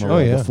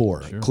rigmarole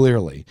before. Sure.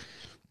 Clearly,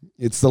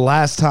 it's the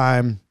last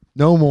time.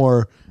 No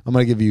more. I'm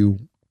going to give you,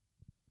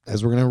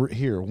 as we're going to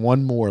hear,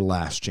 one more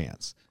last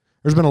chance.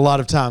 There's been a lot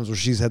of times where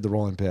she's had the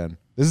rolling pin.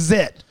 This is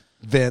it,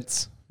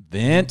 Vincent.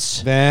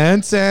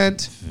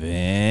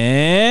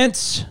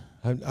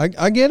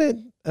 I get it.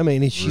 I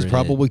mean, she's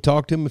probably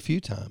talked to him a few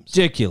times.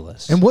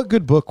 Ridiculous. And what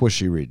good book was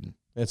she reading?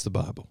 That's the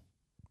Bible.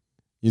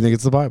 You think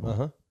it's the Bible?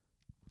 Uh-huh.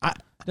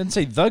 Doesn't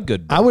say the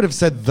good book. I would have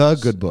said the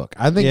good book.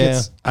 I think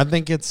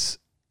it's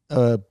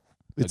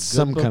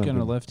some book kind of in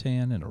her left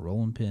hand and a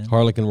rolling pin.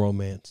 Harlequin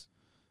romance.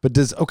 But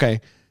this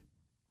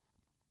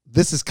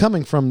is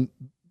coming from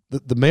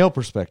the male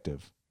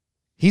perspective.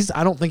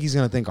 I don't think he's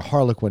going to think a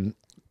Harlequin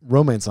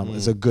romance novel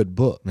is a good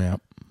book. Yeah.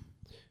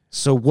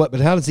 So what? But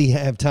how does he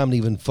have time to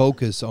even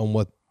focus on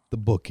what the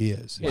book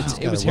is?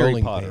 It was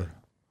Harry Potter.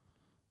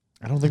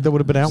 I don't think that would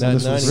have been out when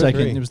this was second.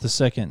 written. It was the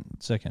second.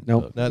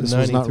 Nope, book. Not this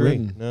was not 93.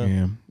 written. No.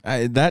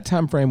 Yeah. That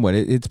time frame,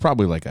 it's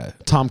probably like a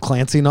Tom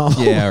Clancy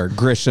novel. or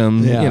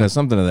Grisham,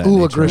 something of that. Ooh,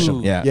 a nature.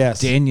 Grisham. Yeah.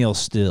 Yes. Daniel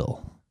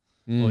Still.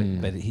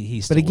 But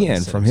he still But again,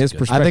 wouldn't say from it's his good.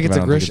 perspective, I think it's a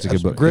don't think Grisham. a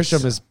good book.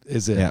 Grisham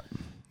is it. Yeah.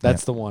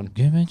 That's the one.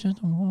 Give me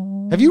just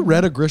one. Have you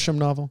read a Grisham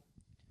novel?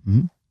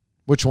 Mm-hmm.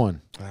 Which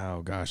one?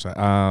 Oh gosh,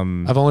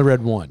 I've only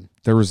read one.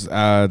 there was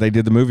they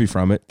did the movie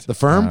from it. The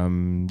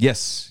Firm?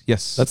 Yes.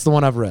 That's the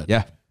one I've read.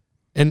 Yeah.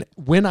 And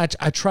when I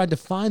tried to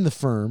find The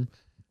Firm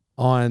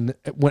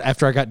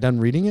after I got done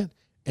reading it,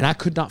 and I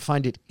could not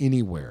find it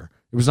anywhere.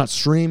 It was not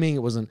streaming. It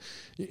wasn't.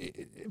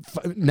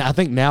 I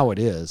think now it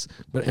is.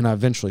 And I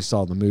eventually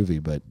saw the movie,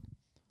 but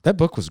that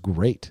book was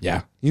great.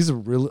 Yeah. He's a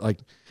really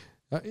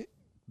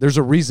there's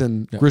a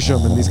reason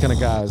Grisham and these kind of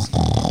guys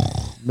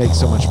make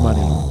so much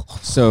money.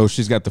 So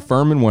she's got the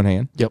Firm in one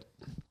hand. Yep.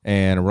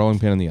 And a rolling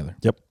pin in the other.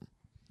 Yep.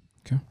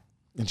 Okay.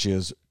 And she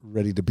is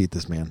ready to beat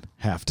this man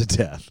half to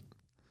death.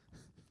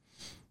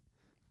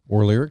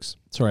 Or lyrics?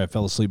 Sorry, I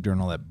fell asleep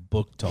during all that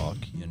book talk,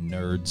 you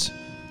nerds.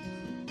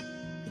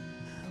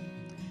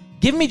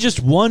 Give me just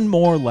one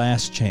more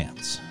last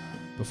chance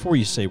before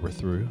you say we're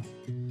through.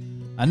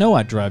 I know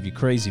I drive you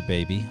crazy,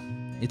 baby.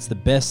 It's the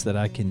best that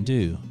I can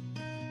do.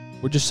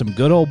 We're just some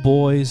good old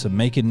boys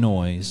making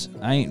noise.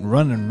 I ain't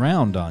running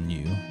around on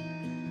you.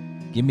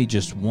 Give me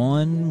just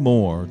one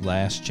more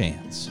last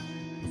chance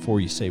before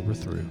you say we're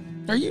through.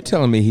 Are you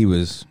telling me he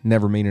was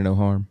never meaning no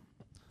harm?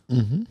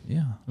 Mm-hmm.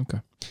 Yeah.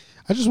 Okay.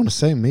 I just want to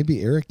say,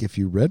 maybe, Eric, if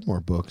you read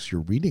more books,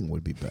 your reading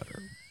would be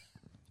better.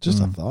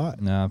 Just a thought.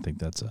 No, I think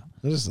that's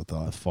Just a a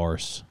thought.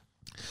 farce.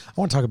 I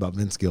want to talk about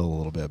Vince Gill a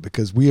little bit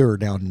because we are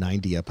now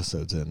 90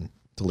 episodes in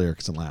to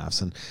Lyrics and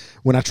Laughs. And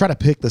when I try to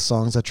pick the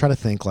songs, I try to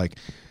think like,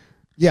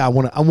 I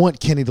want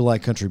Kenny to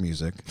like country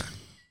music,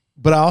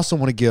 but I also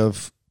want to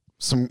give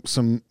some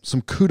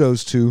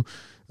kudos to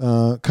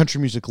country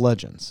music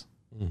legends.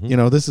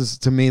 Mm-hmm. This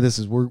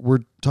is we're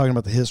talking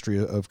about the history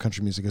of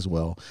country music as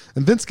well.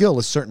 And Vince Gill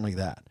is certainly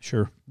that.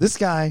 Sure. This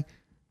guy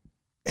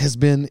has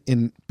been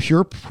in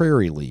Pure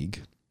Prairie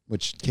League,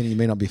 which Kenny, you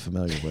may not be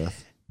familiar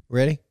with.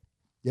 Ready?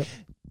 Yep.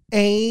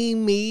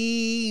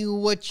 Amy,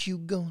 what you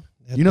going?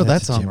 You know that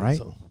That's a song, Jimmy right?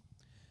 song.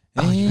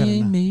 Oh, you gotta know.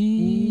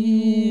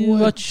 Amy,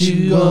 what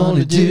you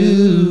gonna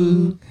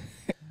do?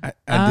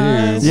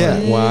 I do.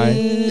 Yeah. Why?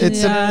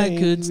 It's I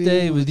could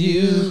stay with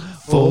you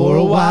for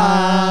a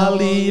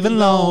while, even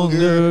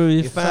longer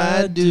if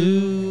I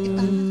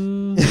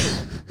do.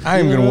 I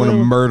am going to want to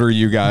murder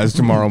you guys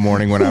tomorrow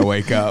morning when I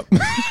wake up.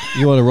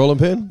 You want a rolling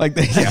pin? I'm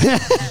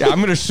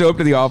going to show up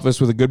to the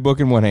office with a good book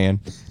in one hand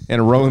and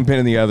a rolling pin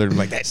in the other. I'm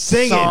like, that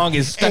song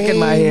is stuck in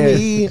my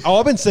head. Oh,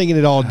 I've been singing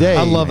it all day.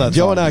 I love that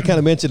Joe song. and I kind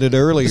of mentioned it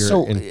earlier.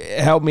 So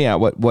help me out.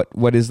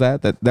 What is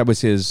that? That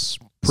was his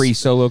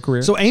pre-solo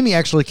career? So Amy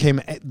actually came.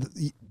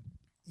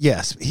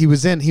 Yes, he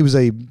was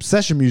a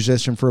session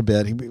musician for a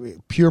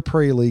bit. Pure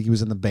Prairie League. He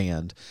was in the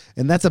band,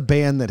 and that's a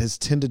band that has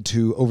tended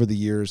to over the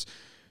years,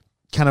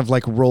 kind of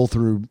like roll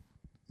through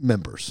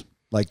members.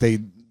 Like they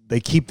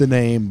keep the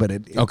name, but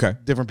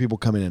different people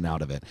come in and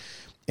out of it.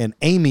 And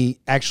Amy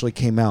actually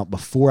came out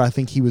before I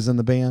think he was in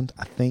the band.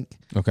 I think.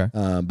 Okay.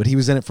 But he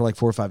was in it for like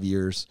 4 or 5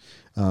 years.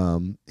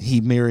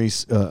 He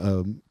marries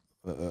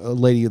a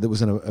lady that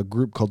was in a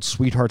group called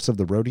Sweethearts of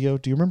the Rodeo.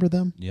 Do you remember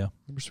them? Yeah.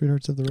 Remember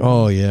Sweethearts of the Rodeo?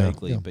 oh yeah.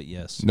 Vaguely, but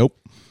yes. Nope.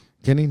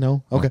 Kenny,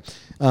 no? Okay.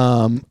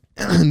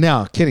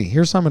 Now, Kenny,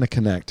 here's how I'm going to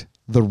connect.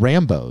 The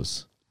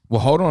Rambos. Well,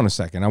 hold on a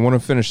second. I want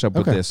to finish up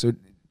with Okay. this.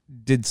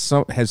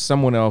 So has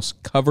someone else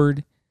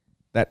covered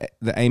the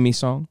Amy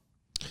song?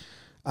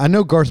 I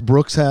know Garth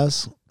Brooks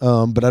has,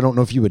 but I don't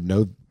know if you would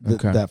know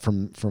Okay. that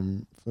from.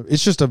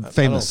 It's just a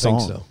famous I don't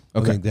song. think so.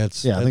 Okay. I think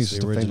that's Yeah, I think it's the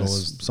just a original famous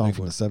was the song big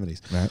from one. the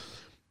 70s. Right.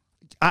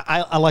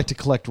 I like to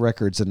collect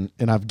records, and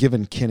I've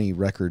given Kenny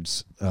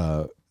records.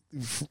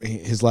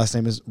 His last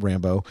name is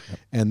Rambo,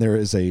 and there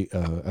is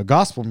a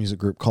gospel music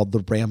group called the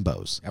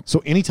Rambos. Yep.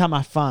 So anytime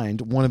I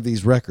find one of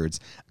these records,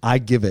 I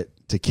give it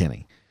to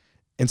Kenny.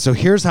 And so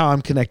here's how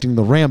I'm connecting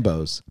the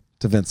Rambos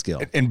to Vince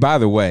Gill. And by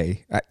the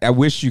way, I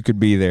wish you could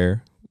be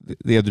there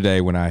the other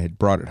day when I had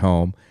brought it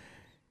home,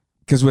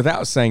 because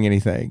without saying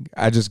anything,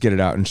 I just get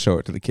it out and show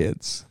it to the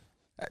kids.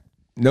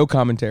 No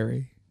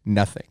commentary,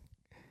 nothing.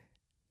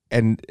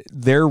 And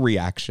their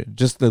reaction,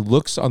 just the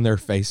looks on their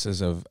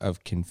faces of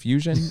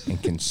confusion and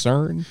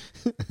concern,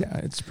 yeah,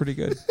 it's pretty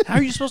good. How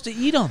are you supposed to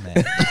eat on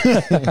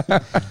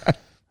that?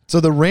 So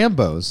the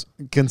Rambos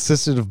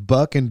consisted of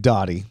Buck and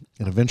Dottie,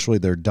 and eventually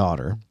their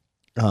daughter,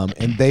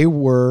 and they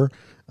were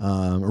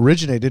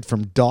originated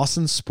from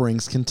Dawson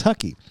Springs,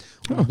 Kentucky.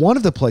 One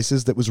of the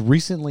places that was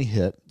recently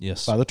hit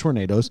Yes. by the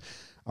tornadoes.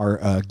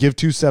 Our Give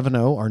 270,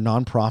 our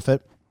nonprofit.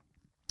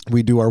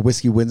 We do our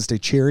Whiskey Wednesday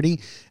charity,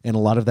 and a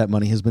lot of that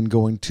money has been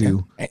going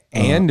to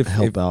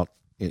help out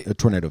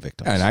tornado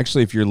victims. And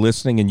actually, if you're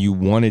listening and you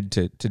wanted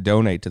to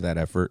donate to that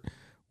effort,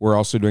 we're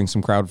also doing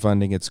some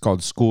crowdfunding. It's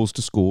called Schools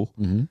to School,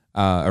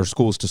 or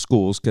Schools to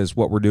Schools, because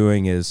what we're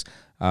doing is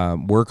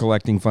we're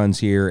collecting funds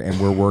here, and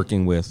we're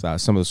working with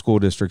some of the school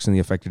districts in the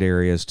affected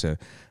areas to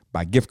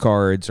buy gift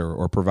cards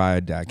or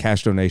provide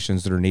cash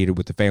donations that are needed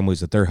with the families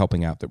that they're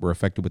helping out that were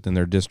affected within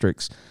their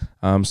districts.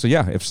 So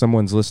yeah, if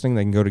someone's listening,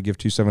 they can go to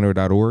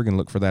give270.org and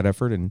look for that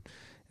effort and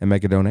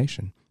make a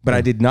donation. But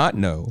I did not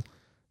know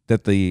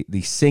that the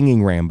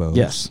singing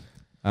Rambos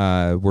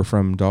were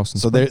from Dawson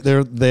Springs.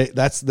 So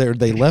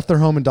they left their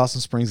home in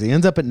Dawson Springs. They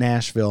end up at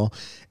Nashville,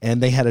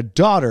 and they had a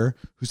daughter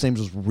whose name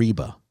was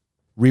Reba.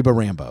 Reba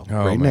Rambo.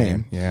 Oh, Great man.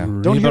 name. Yeah.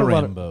 Don't Reba hear a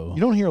lot Rambo. you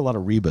don't hear a lot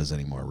of Rebas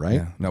anymore, right?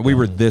 Yeah. No, we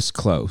were this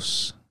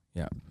close.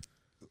 Yeah.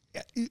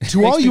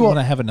 To all you want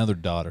to have another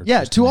daughter.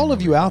 Yeah, Just to all name of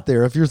her you Reba. out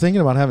there, if you're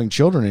thinking about having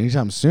children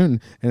anytime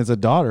soon, and it's a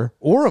daughter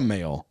or a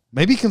male,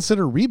 maybe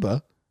consider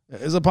Reba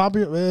as a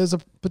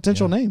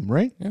potential name,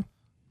 right? Yeah.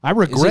 I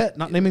regret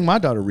not naming my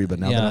daughter Reba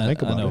now that I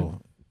think about it.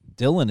 know.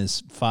 Dylan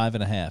is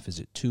 5.5. Is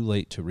it too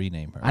late to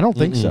rename her? I don't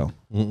think so.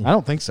 I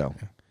don't think so.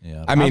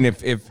 Yeah. I mean,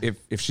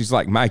 if she's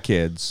like my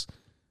kids,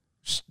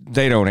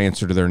 they don't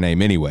answer to their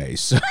name anyway.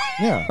 So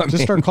Yeah,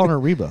 just start calling her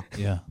Reba.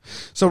 yeah.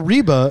 So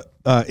Reba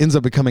ends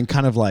up becoming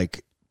kind of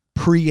like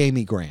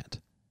pre-Amy Grant.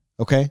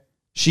 Okay,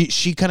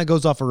 she kind of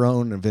goes off her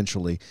own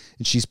eventually,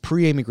 and she's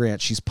pre-Amy Grant.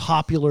 She's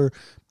popular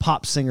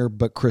pop singer,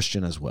 but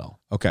Christian as well.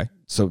 okay.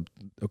 So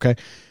okay,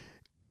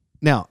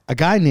 now a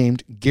guy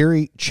named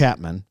Gary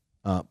Chapman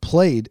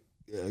played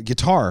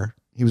guitar.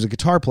 He was a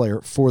guitar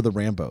player for the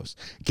Rambos.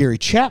 Gary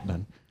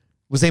Chapman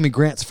was Amy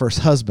Grant's first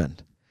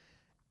husband.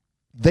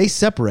 They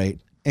separate.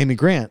 Amy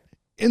Grant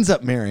ends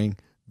up marrying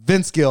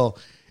Vince Gill.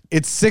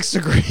 It's 6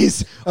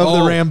 degrees of the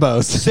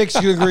Rambos. 6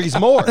 degrees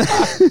more.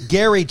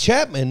 Gary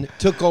Chapman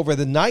took over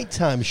the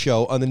nighttime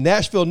show on the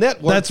Nashville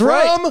Network. That's from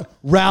right.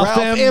 Ralph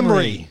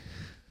Emery.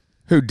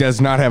 Who does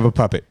not have a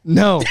puppet?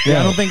 No, I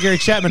don't think Gary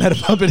Chapman had a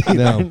puppet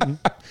either. No.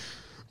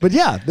 But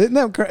yeah, isn't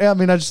that I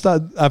mean, I just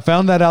thought I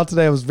found that out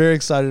today. I was very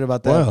excited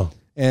about that. Wow.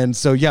 And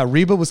so yeah,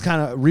 Reba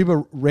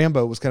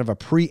Rambo was kind of a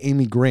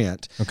pre-Amy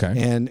Grant. Okay.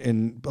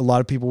 And a lot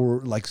of people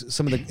were like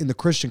in the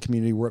Christian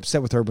community were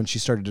upset with her when she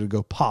started to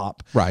go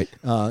pop. Right.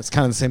 It's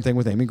kind of the same thing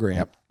with Amy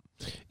Grant.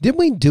 Didn't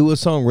we do a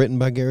song written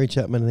by Gary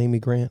Chapman and Amy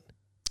Grant?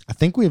 I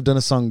think we have done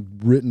a song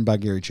written by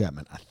Gary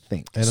Chapman. I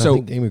think. And So- I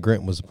think Amy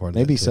Grant was a part of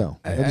Maybe that. too. so.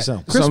 Maybe so.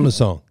 Christmas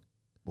song.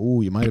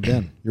 Oh, you might have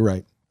been. You're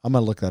right. I'm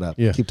gonna look that up.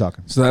 Yeah. Keep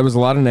talking. So that was a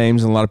lot of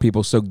names and a lot of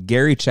people. So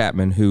Gary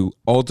Chapman, who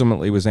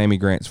ultimately was Amy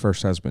Grant's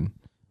first husband,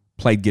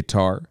 played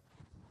guitar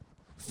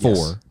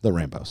for The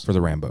Rambos. the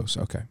Rambos.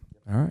 Okay.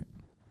 All right.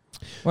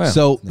 Well,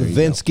 So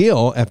Vince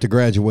Gill, after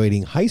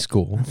graduating high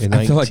school in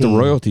I feel like the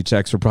royalty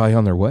checks are probably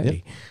on their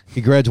way. He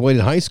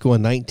graduated high school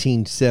in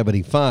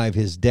 1975.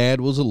 His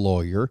dad was a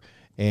lawyer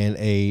and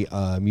a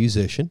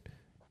musician.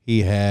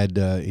 He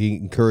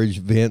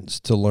encouraged Vince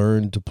to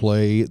learn to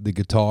play the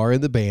guitar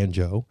and the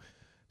banjo.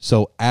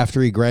 So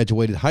after he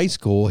graduated high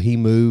school, he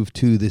moved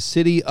to the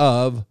city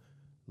of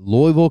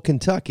Louisville,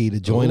 Kentucky, to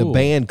join a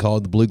band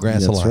called the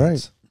Bluegrass That's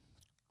Alliance.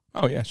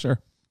 right. Oh, yeah, sure.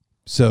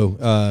 So,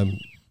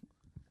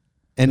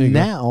 And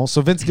now,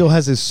 so Vince Gill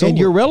has his solo. and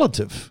your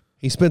relative,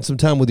 he spent some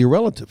time with your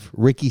relative,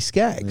 Ricky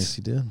Skaggs. Yes,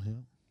 he did. Yeah.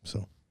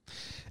 So,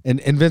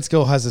 And Vince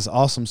Gill has this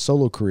awesome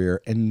solo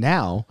career, and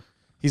now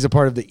he's a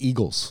part of the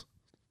Eagles.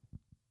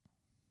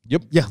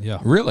 yep, Yeah, Yeah.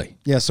 Really?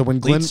 yeah. So when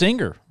Glenn, Lead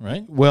singer,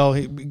 right? well,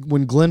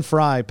 when Glenn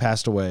Fry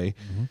passed away,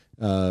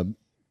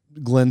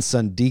 Glenn's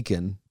son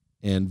Deacon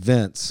and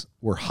Vince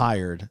were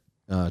hired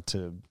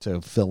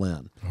to fill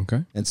in.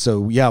 Okay. And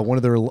so, yeah, one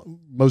of their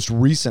most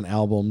recent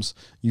albums,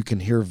 you can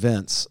hear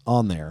Vince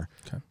on there.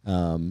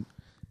 Okay.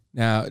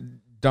 Now,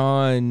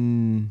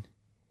 Don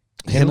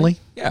Henley?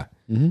 Yeah.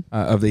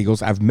 Of the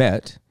Eagles, I've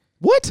met.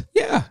 What?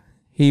 Yeah.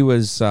 He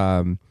was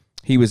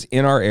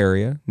in our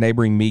area,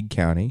 neighboring Meade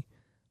County,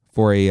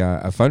 for a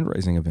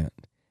fundraising event.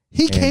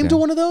 He came to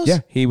one of those? Yeah,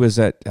 he was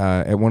at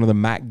one of the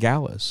Mac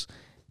Galas,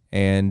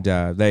 and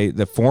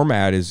the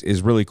format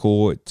is really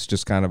cool. It's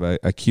just kind of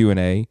a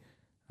Q&A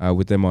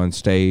with them on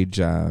stage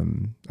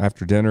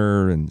after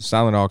dinner and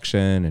silent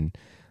auction,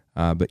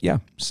 and but yeah,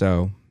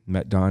 so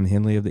met Don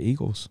Henley of the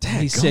Eagles.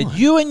 He said,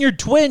 "You and your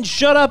twin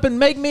shut up and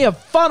make me a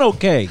funnel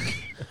cake."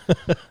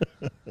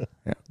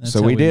 Yeah. That's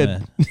So how we did.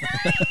 met.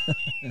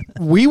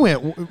 We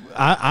went.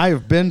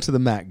 I've been to the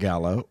Mac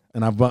Gala,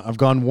 and I've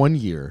gone 1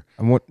 year.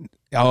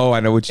 Oh, I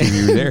know what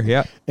you were there.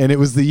 Yeah. And it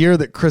was the year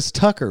that Chris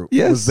Tucker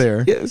was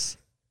there. Yes.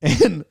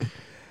 And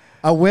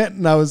I went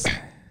and I was,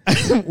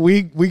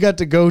 we got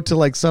to go to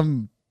like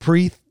some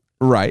pre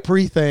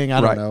thing.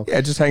 I don't know.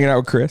 Yeah, just hanging out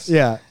with Chris.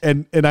 Yeah.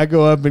 And I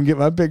go up and get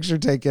my picture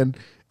taken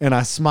and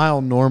I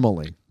smile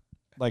normally.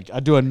 Like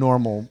I do a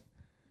normal,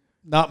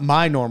 not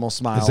my normal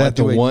smile. Is that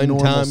the one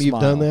time you've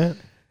done that?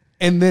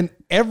 And then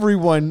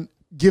everyone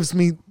gives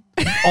me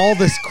all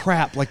this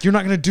crap. Like, you're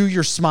not going to do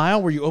your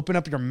smile where you open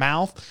up your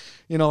mouth,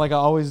 like I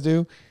always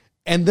do.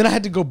 And then I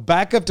had to go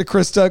back up to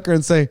Chris Tucker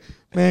and say,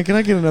 man, can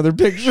I get another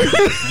picture?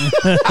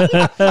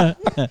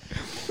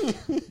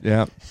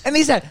 Yeah. And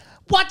he said,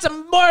 "What's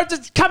more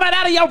that's coming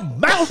out of your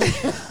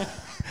mouth?"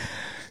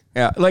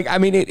 Yeah. Like, I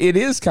mean, it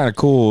is kind of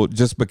cool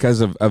just because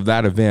of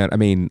that event. I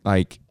mean,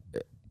 like,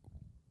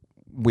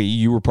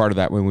 you were part of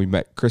that when we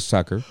met Chris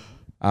Tucker,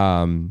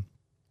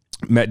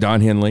 met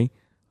Don Henley,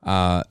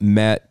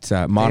 met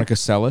Monica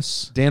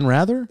Seles. Dan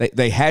Rather?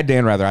 They had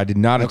Dan Rather. I did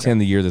not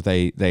attend the year that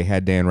they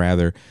had Dan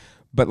Rather,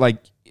 but like,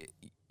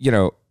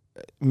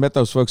 met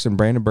those folks in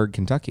Brandenburg,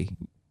 Kentucky,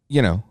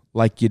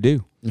 like you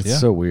do.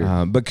 It's so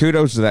weird. But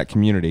kudos to that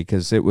community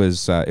because it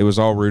was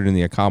all rooted in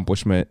the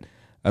accomplishment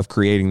of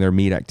creating their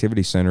Mead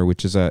Activity Center,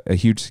 which is a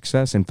huge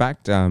success. In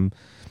fact,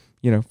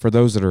 for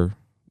those that are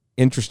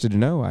interested to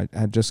know,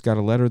 I just got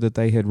a letter that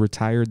they had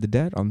retired the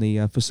debt on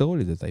the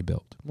facility that they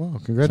built. Well,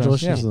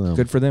 congratulations So, to them.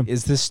 Good for them.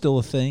 Is this still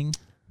a thing?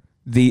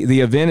 The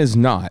event is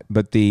not,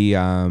 but the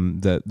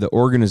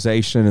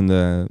organization and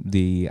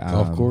the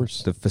Golf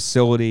course, the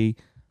facility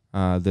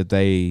that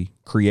they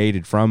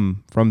created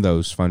from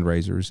those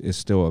fundraisers is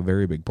still a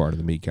very big part of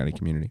the Meade County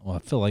community. Well, I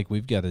feel like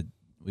we've got to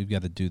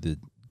do the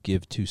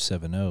Give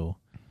 270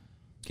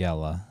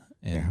 gala,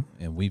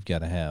 and we've got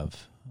to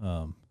have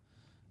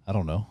I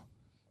don't know.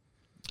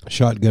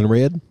 Shotgun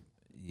Red?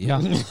 Yeah.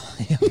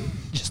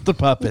 Just the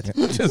puppet.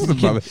 Just the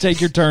puppet.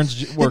 Take your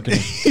turns working.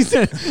 He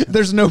said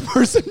there's no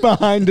person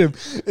behind him.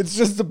 It's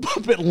just the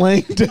puppet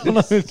laying down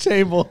on the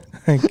table.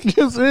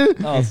 Just,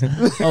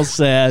 all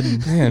sad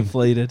and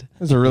inflated. It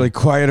was a really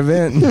quiet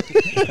event.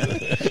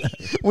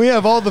 we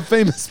have all the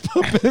famous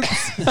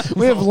puppets.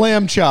 We have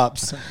lamb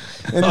chops.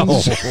 And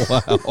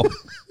wow.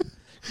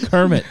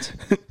 Kermit.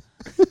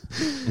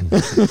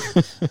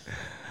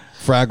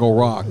 Fraggle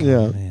Rock.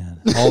 yeah. Man.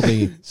 All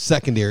the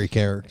secondary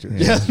characters.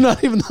 Yeah,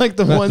 not even like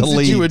the Not ones the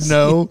that you would leads.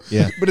 know.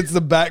 Yeah. But it's the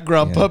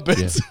background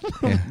puppets.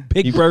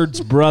 Big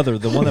Bird's brother,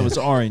 the one that was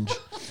orange.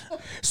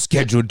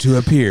 Scheduled to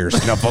appear,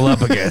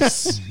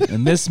 Snuffleupagus.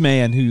 And this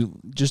man who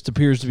just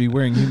appears to be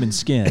wearing human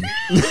skin.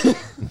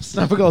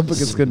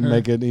 Snuffleupagus couldn't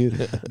make it. He's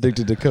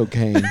addicted to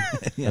cocaine.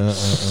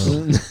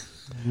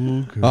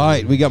 All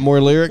right, we got more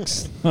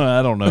lyrics.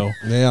 I don't know.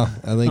 Yeah,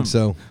 I think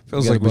so.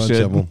 Feels got like a we bunch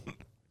should. of them.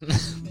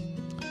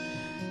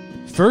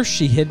 First,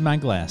 she hid my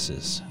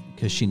glasses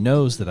because she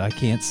knows that I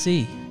can't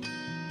see.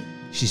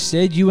 She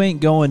said, "You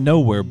ain't going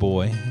nowhere,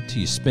 boy, till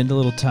you spend a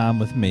little time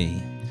with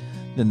me."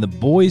 Then the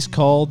boys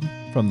called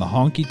from the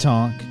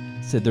honky-tonk,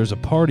 said there's a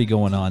party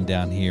going on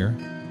down here.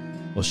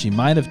 Well, she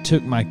might have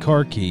took my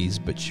car keys,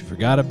 but she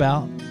forgot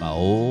about my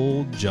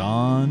old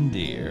John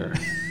Deere.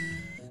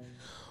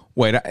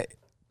 Wait,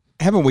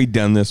 haven't we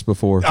done this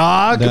before? Bring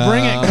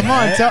it. Come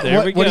on.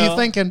 There we What are go. you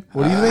thinking?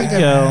 What are you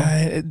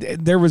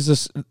thinking? There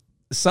was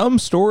some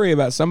story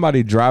about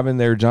somebody driving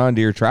their John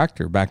Deere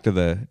tractor back to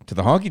the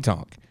honky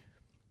tonk,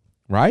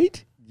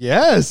 right?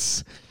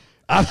 Yes.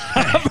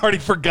 I've already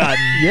forgotten.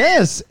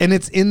 Yes. And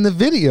it's in the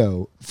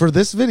video. For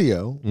this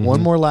video,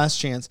 One More Last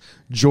Chance,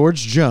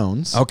 George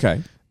Jones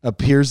Okay.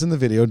 appears in the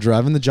video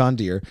driving the John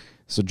Deere.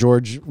 So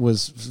George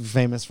was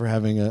famous for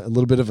having a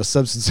little bit of a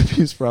substance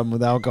abuse problem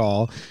with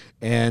alcohol,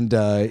 and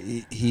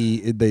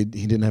he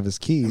didn't have his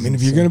keys. I mean,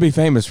 if you're going to be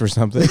famous for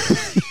something,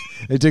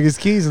 they took his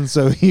keys, and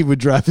so he would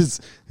drive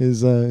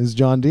his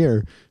John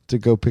Deere to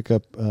go pick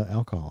up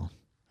alcohol,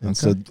 and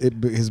so it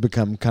has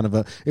become kind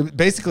of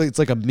basically it's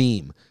like a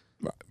meme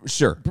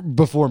sure.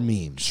 before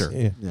memes. Sure.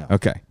 Yeah.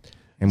 Okay.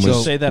 And So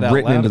was say that out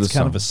written loud. into the It's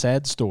kind of song. a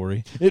sad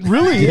story. It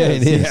really Yeah,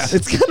 is. it is. Yeah.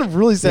 It's kind of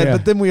really sad, Yeah.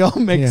 but then we all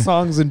make Yeah.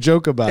 songs and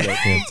joke about it.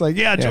 It's like,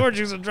 George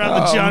used to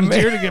drive the John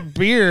Deere to get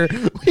beer.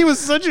 He was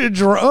such a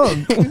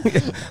drunk.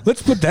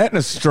 Let's put that in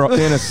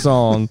a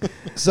song.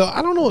 So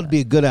I don't know. It'd be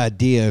a good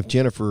idea if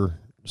Jennifer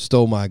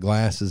stole my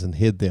glasses and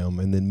hid them,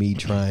 and then me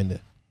trying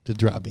to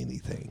drop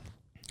anything.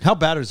 How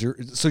bad is your?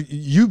 So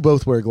you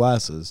both wear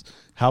glasses.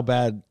 How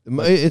bad?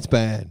 It's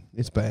bad.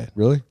 It's bad.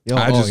 Really? Yeah,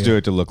 I just yeah. do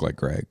it to look like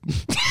Greg.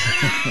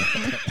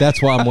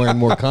 That's why I'm wearing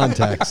more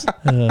contacts.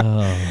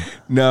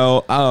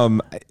 No,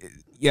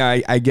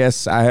 I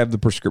guess I have the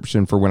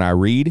prescription for when I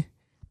read,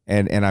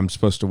 and I'm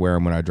supposed to wear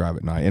them when I drive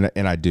at night,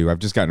 and I do. I've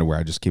just gotten to where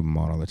I just keep them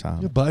on all the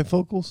time.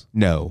 Bifocals?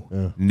 No.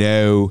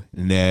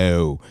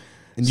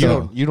 And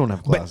So- you don't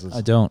have glasses.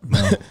 I don't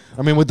know.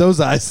 I mean, with those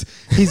eyes,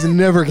 he's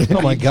never gonna.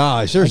 Oh my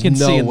gosh! There's I can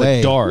no see in way.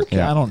 the dark.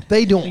 Yeah. I don't.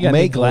 They don't You got any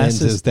make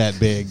glasses? lenses that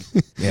big.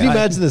 Can you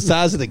imagine the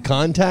size of the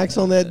contacts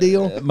on that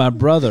deal? My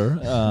brother,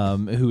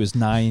 who is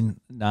 9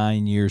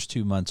 years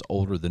 2 months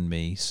older than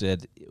me,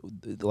 said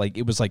like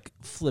it was like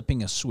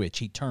flipping a switch.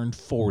 He turned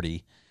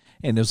 40,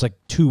 And it was like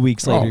 2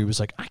 weeks later, he was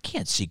like, I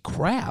can't see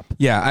crap.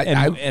 Yeah,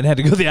 and had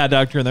to go to the eye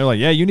doctor, and they're like,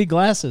 yeah, you need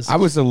glasses. I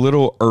was a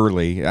little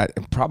early,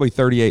 probably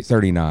 38,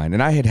 39,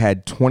 and I had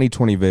had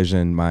 20/20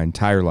 vision my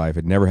entire life.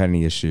 Had never had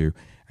any issue.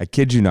 I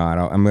kid you not.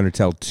 I'm going to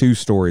tell 2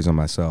 stories on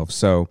myself.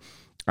 So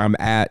I'm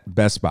at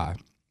Best Buy,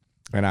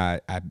 and I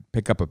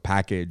pick up a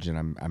package, and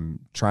I'm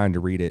trying to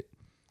read it,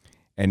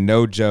 and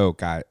no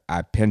joke, I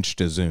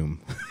pinched a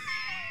Zoom.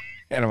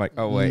 And I'm like,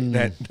 oh, wait,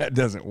 that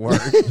doesn't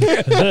work.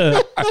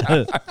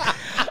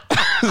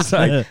 It's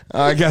like,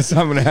 I guess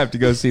I'm going to have to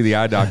go see the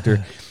eye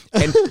doctor.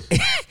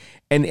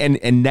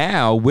 And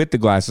now with the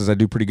glasses, I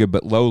do pretty good,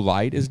 but low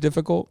light is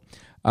difficult.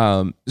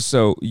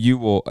 So you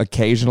will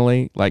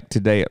occasionally, like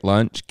today at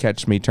lunch,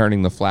 catch me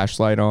turning the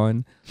flashlight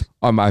on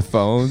my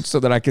phone so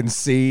that I can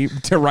see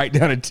to write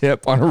down a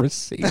tip on a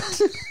receipt.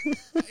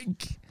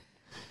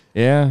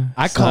 Yeah.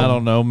 I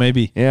don't know.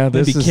 Maybe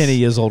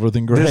Kenny is older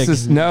than Greg.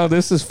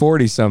 This is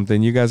 40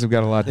 something. You guys have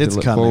got a lot to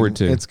look forward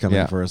to. It's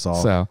coming for us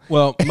all. So,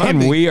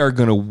 and we are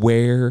going to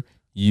wear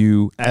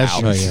you As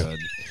out. you should.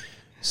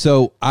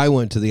 So I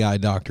went to the eye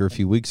doctor a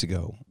few weeks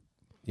ago,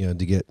 to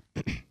get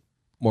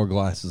more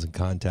glasses and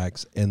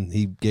contacts, and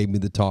he gave me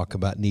the talk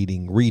about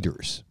needing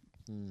readers.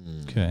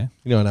 Okay.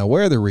 And I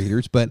wear the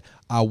readers, but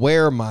I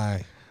wear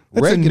my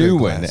That's regular a new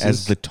glasses. one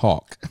as the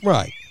talk.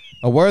 Right.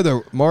 I wear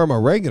my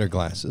regular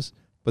glasses,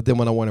 but then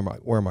when I want to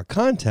wear my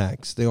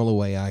contacts, the only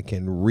way I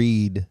can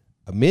read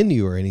a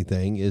menu or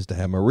anything is to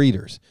have my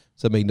readers.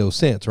 So it made no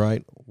sense,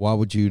 right? Why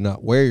would you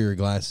not wear your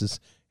glasses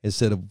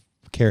instead of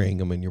carrying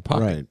them in your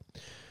pocket? Right.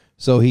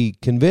 So he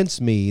convinced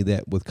me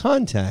that with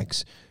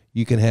contacts,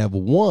 you can have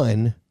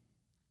one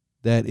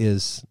that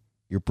is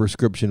your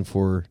prescription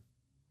for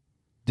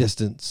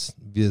distance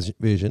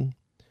vision,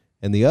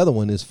 and the other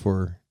one is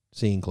for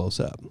seeing close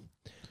up.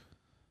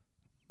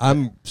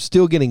 I'm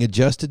still getting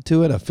adjusted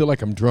to it. I feel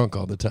like I'm drunk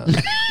all the time.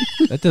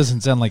 That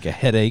doesn't sound like a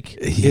headache.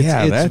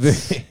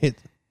 That's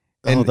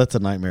That's a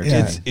nightmare.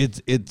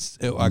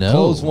 I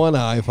close one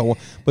eye if I want,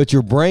 but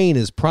your brain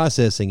is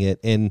processing it,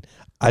 and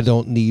I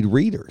don't need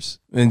readers.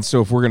 And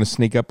so if we're going to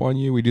sneak up on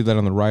you, we do that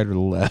on the right or the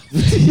left.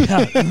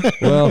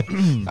 Well,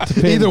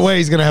 Either way,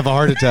 he's going to have a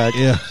heart attack.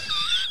 yeah.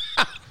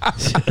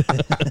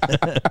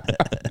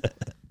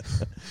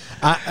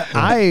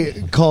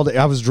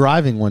 I was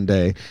driving one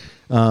day,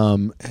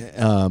 and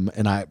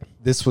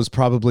this was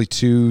probably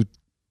 2-3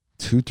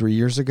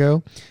 years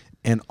ago,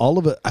 and all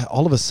of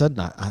a sudden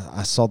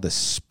I saw this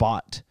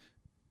spot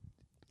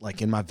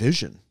like in my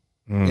vision,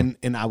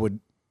 and I would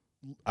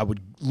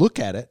look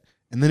at it,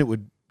 and then it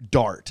would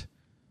dart,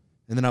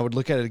 and then I would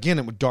look at it again,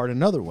 it would dart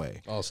another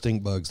way. Oh,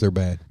 stink bugs, they're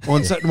bad. Well,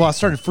 I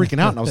started freaking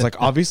out, and I was like,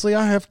 obviously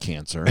I have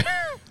cancer.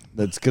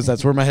 That's because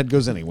that's where my head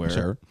goes anywhere.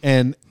 Sure.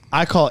 And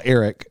I call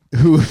Eric,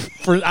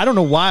 I don't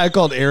know why I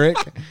called Eric.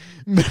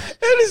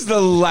 That is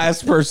the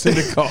last person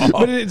to call.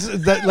 But it's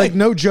that, like,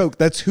 no joke.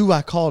 That's who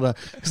I called,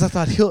 because I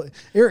thought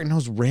Eric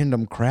knows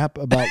random crap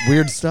about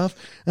weird stuff.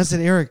 I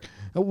said, Eric,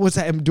 what's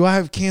that? Do I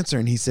have cancer?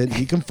 And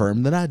he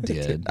confirmed that I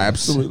did.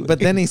 Absolutely. But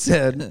then he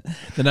said,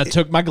 Then I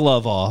took my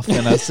glove off,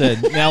 and I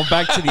said, now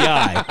back to the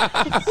eye.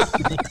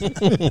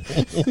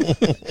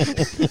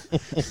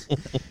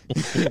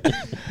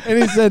 and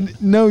he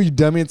said, no, you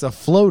dummy, it's a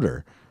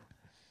floater.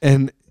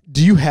 And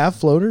do you have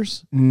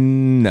floaters?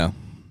 No.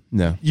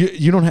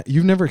 You don't have,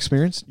 you've never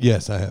experienced?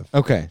 Yes, I have.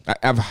 Okay.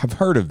 I've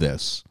heard of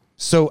this.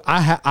 So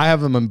I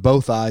have them in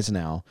both eyes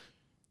now.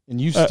 And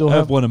you still I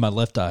have have one in my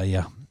left eye,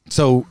 yeah.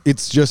 So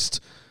it's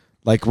just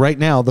like right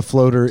now the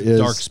floater is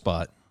Dark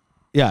spot.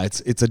 Yeah,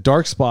 it's a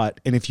dark spot,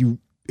 and if you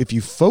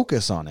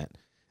focus on it,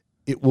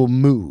 it will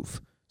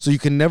move. So you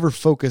can never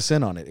focus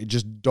in on it.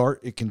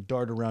 It can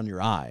dart around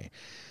your eye.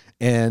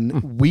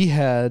 And we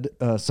had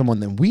someone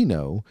that we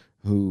know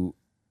who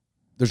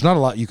there's not a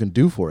lot you can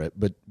do for it,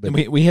 but And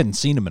we hadn't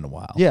seen him in a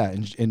while. yeah,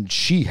 and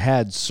she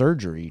had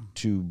surgery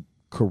to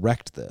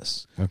correct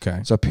this. Okay.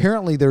 So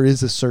apparently there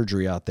is a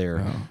surgery out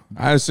there.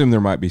 I assume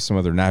there might be some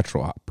other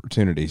natural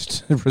opportunities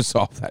to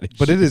resolve that issue.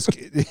 But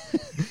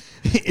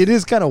it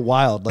is kind of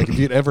wild. Like if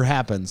it ever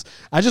happens,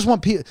 I just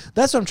want people.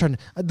 That's what I'm trying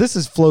to. This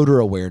is Floater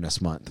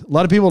Awareness Month. A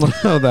lot of people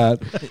don't know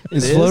that.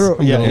 It's is? Floater.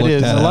 I'm Yeah, gonna it look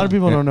is. that A lot up. of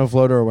people don't know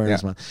Floater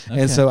Awareness Yeah. Month, Okay.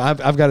 and so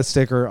I've got a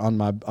sticker on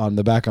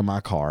the back of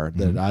my car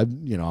that I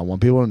want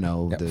people to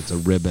know that it's a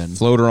ribbon.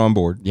 Floater on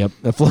board. Yep,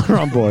 a floater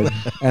on board,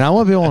 and I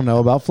want people to know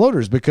about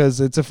floaters because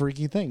it's a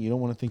freaky thing. You don't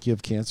want to think you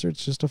have cancer.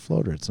 It's just a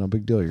floater. It's no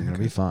big deal. You're gonna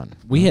be fine.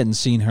 We hadn't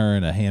seen her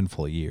in a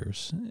handful of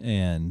years,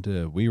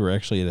 and we were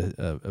actually at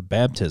a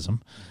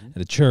baptism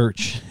at a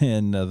church,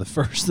 and the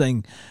first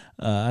thing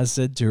I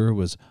said to her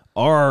was,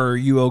 "Are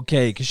you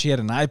okay?" Because she had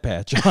an eye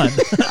patch on.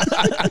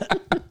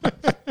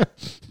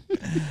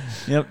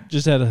 Yep,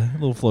 just had a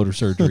little floater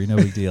surgery, no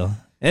big deal,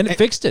 and it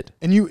fixed it.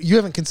 And you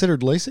haven't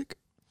considered LASIK,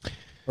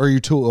 or are you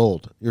too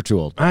old? You're too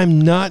old.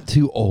 I'm not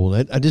too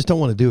old. I just don't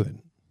want to do it.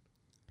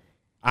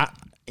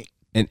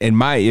 And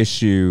my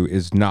issue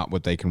is not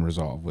what they can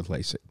resolve with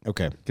LASIK.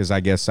 Okay. Because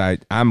I guess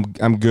I'm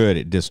good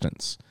at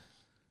distance,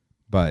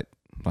 but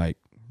like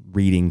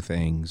reading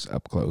things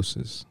up close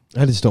is.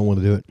 I just don't want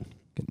to do it.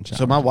 getting So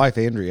challenging. my wife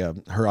Andrea,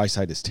 her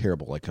eyesight is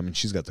terrible. Like, I mean,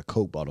 she's got the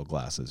Coke bottle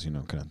glasses,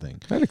 kind of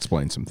thing. That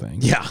explains some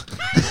things. Yeah.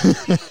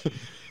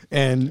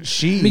 And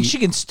she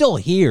can still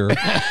hear.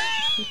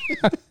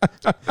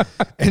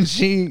 and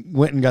she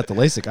went and got the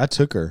LASIK. I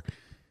took her,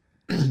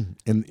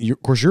 and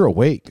of course you're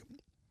awake,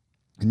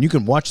 and you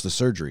can watch the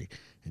surgery,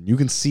 and you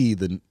can see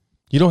the.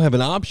 You don't have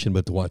an option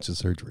but to watch the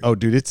surgery. Oh,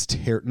 dude, it's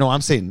terrible. No,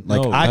 I'm saying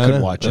like No, I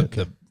could watch it.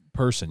 The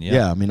person, yeah.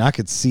 Yeah, I mean, I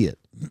could see it,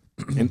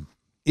 and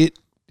it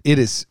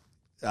is.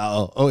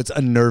 It's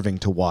unnerving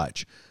to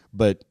watch,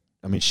 but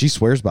I mean, she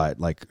swears by it.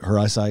 Like her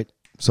eyesight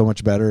so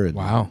much better. And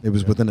Wow. it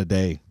was within a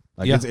day.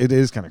 Like Yeah. it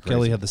is kind of crazy.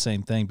 Kelly had the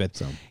same thing,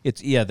 but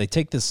it's they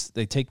take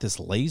this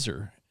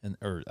laser,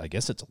 or I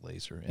guess it's a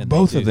laser, and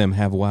Both they of them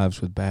have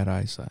wives with bad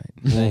eyesight.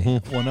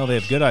 Well, no, they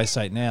have good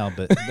eyesight now,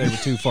 but they were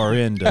too far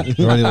in to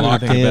do Already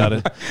locked anything in. about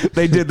it.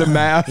 They did the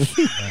math.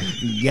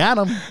 Got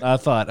him. I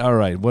thought, all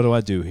right, what do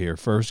I do here?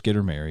 First, get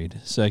her married.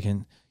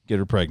 Second, get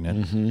her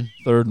pregnant. Mm-hmm.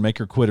 Third, make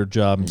her quit her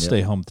job and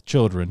stay home with the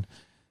children.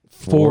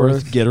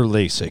 Fourth, get her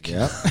LASIK.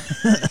 Yep.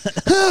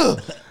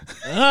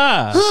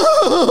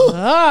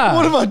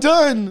 What have I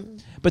done?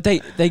 But they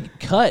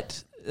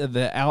cut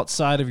the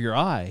outside of your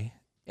eye,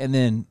 and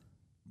then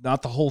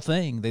not the whole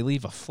thing. They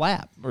leave a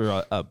flap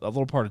or a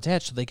little part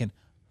attached so they can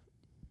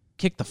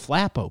kick the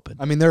flap open.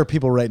 I mean, there are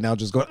people right now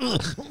just going.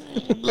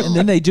 And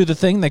then they do the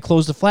thing. They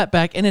close the flap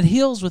back, and it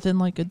heals within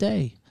like a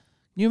day.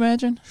 Can you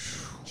imagine?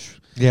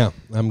 Yeah,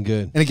 I'm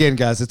good. And again,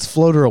 guys, it's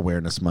Floater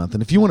Awareness Month,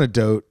 and if you want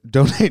to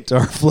donate to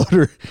our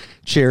floater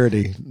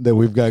charity that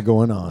we've got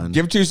going on,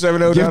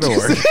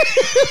 Give270.org.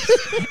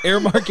 Air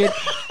Market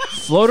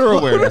Floater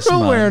Awareness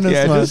Month.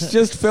 Yeah,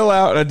 just fill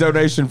out a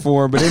donation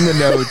form, but in the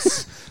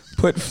notes,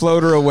 put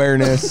floater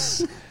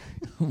awareness.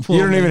 You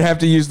don't even have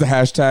to use the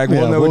hashtag.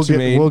 We'll know what you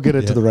mean. We'll get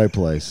it to the right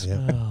place.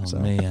 Oh,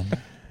 man.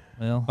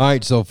 Well, All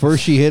right, so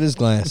first she hid his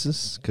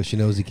glasses because she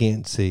knows he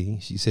can't see.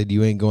 She said,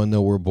 "You ain't going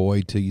nowhere,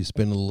 boy, till you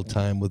spend a little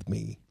time with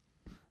me."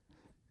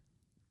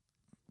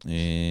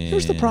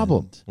 Here's the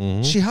problem.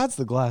 She hides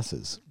the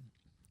glasses.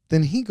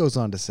 Then he goes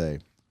on to say,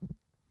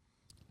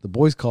 the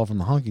boys call from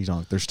the honky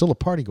tonk. There's still a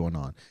party going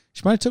on.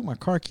 She might have took my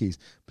car keys,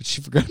 but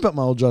she forgot about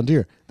my old John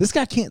Deere. This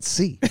guy can't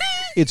see.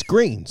 It's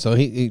green, so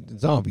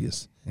it's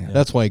obvious.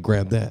 That's why he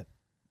grabbed that.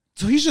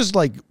 So he's just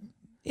like,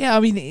 yeah,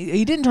 I mean,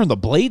 he didn't turn the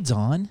blades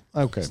on.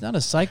 okay. He's not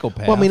a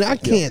psychopath. Well, I mean, I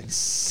can't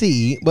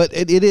see, but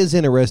it is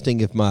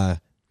interesting if my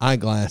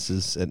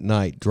eyeglasses at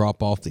night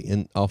drop off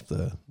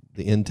the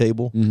end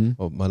table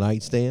of my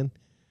nightstand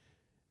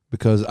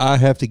because I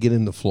have to get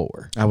in the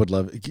floor. I would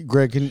love it.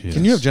 Greg,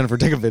 can you have Jennifer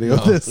take a video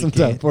of this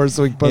sometime for us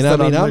so we can post And I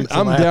that mean, on I'm Links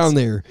and Laughs? down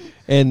there,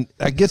 and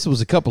I guess it was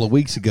a couple of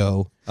weeks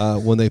ago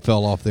when they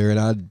fell off there, and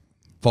I'd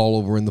fall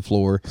over in the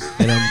floor,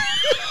 and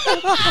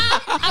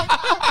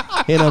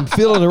I'm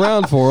feeling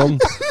around for them,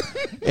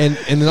 and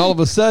then all of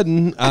a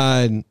sudden,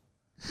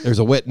 there's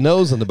a wet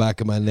nose on the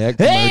back of my neck.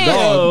 from my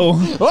dog.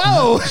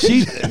 Whoa!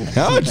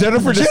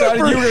 Jennifer decided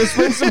you were going to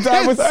spend some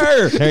time with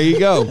her. There you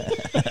go.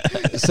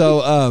 So,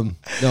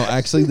 no,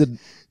 actually,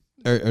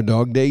 our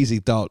dog Daisy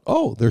thought,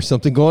 "Oh, there's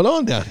something going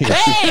on down here."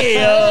 Hey,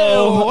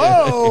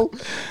 Whoa!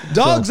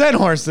 Dogs and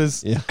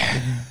horses. Yeah.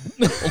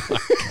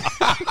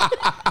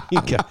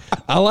 Okay.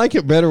 I like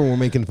it better when we're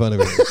making fun of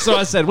it. So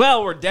I said,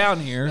 well, we're down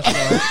here.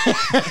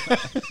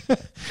 So.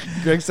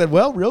 Greg said,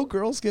 well, real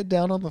girls get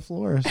down on the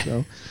floor.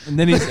 So And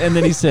then he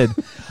said,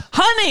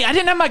 honey, I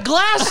didn't have my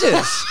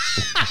glasses.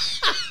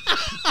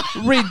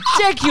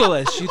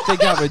 Ridiculous. You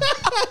think I would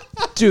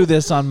do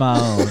this on my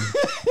own?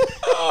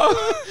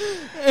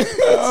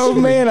 Oh,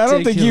 man, I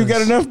don't think you got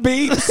ridiculous. enough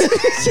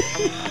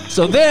beats.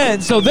 So then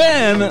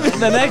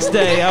the next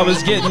day I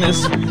was getting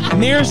this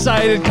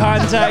nearsighted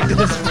contact and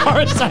this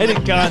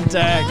farsighted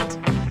contact.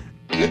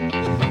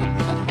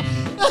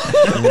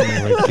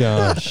 Oh my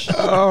gosh.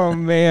 Oh,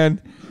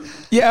 man.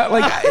 Yeah,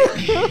 like,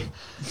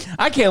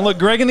 I can't look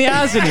Greg in the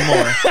eyes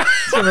anymore.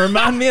 It's going to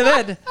remind me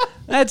of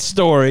that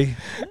story.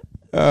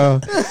 no,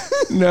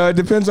 it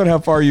depends on how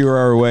far you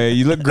are away.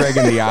 You look Greg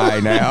in the eye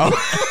now.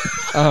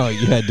 Oh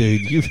yeah,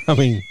 dude.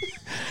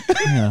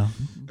 Yeah.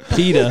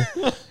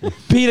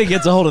 PETA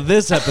gets a hold of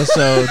this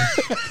episode.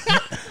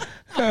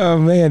 Oh,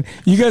 man.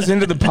 You guys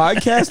into the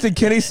podcast? Did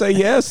Kenny say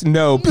yes?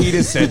 No,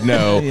 Peter said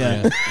no.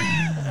 Yeah.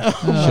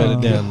 Shut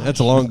it down. That's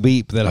a long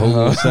beep. That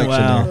whole section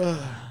wow. there.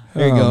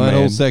 There you go. Oh, That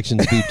whole man.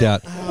 section's beeped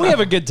out. We have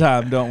a good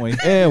time, don't we?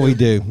 Yeah, we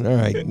do. All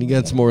right. You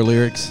got some more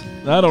lyrics?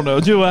 I don't know,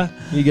 do I?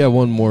 You got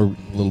one more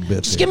little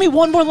bit. Just there. give me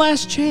one more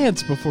last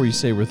chance before you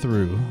say we're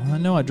through. I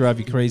know I drive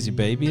you crazy,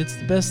 baby. It's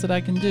the best that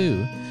I can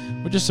do.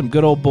 We're just some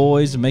good old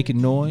boys and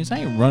making noise. I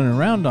ain't running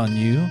around on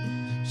you.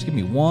 Just give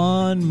me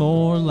one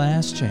more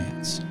last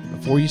chance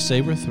before you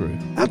say we're through.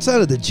 Outside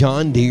of the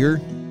John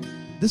Deere,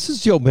 this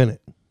is Joe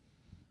Bennett.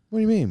 what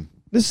do you mean?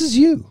 This is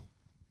you.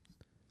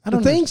 I The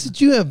don't things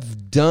that you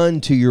have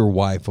done to your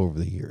wife over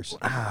the years.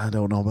 I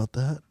don't know about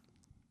that.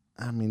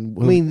 From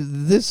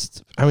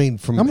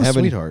I'm a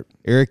having sweetheart.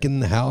 Eric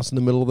in the house in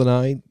the middle of the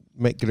night,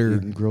 making her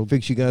Eating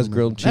fix you guys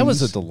grilled cheese. That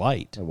was a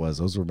delight. It was.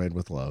 Those were made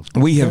with love.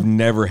 We have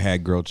never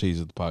had grilled cheese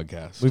at the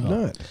podcast. We've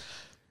not.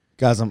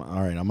 Guys, all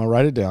right. I'm gonna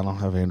write it down. I'll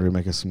have Andrea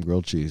make us some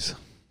grilled cheese.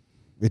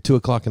 At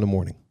 2:00 in the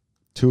morning.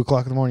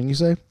 2:00 in the morning. You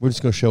say? We're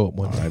just going to show up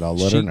one All day. right. I'll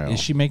let her know. Is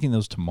she making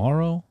those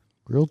tomorrow?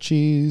 Grilled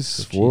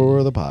cheese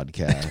for the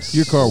podcast.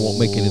 Your car won't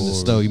make it in the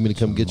snow. You mean to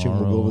come get you and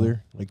we'll go over Tomorrow.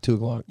 there like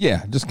 2:00?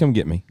 Yeah, just come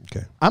get me.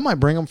 Okay. I might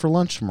bring them for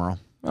lunch tomorrow.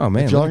 Oh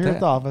man, If y'all look here at at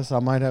that. the office, I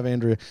might have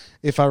Andrea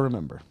if I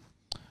remember.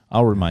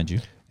 I'll remind you.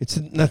 It's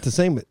not the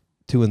same at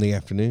 2 in the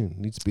afternoon. It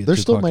needs to be at They're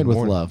 2 still o'clock in made the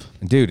with morning. love.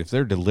 Dude, if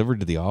they're delivered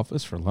to the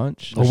office for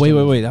lunch, Oh,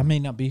 wait. I may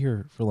not be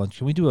here for lunch.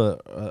 Can we do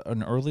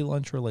an early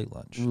lunch or a late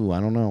lunch? Ooh, I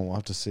don't know. We'll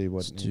have to see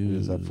what Let's it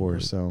is up for. do-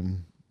 So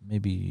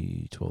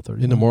Maybe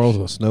 12:30. And tomorrow's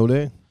a snow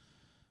day?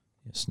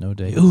 Yeah, snow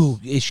day. Ooh,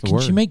 can she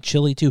word. make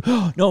chili too?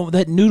 No,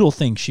 that noodle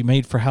thing she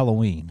made for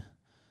Halloween.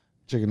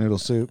 chicken noodle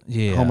soup.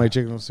 Yeah. Homemade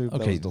chicken noodle soup.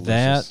 Okay, that was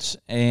delicious.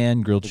 that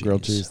and grilled The cheese.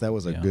 grilled cheese. That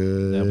was a Yeah,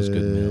 good. that was a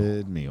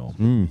good meal.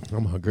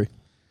 I'm hungry.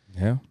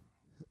 yeah.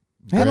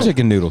 Had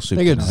chicken noodle soup.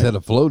 I think I just tonight. had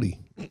a floaty.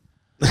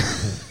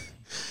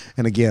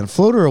 And again,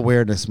 Floater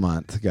Awareness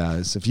Month,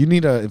 guys. If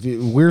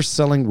we're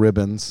selling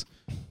ribbons,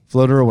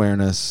 Floater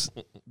Awareness.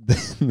 they're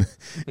so it hit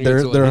me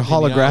in the eye with the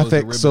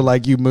holographic, so ribbon.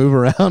 like you move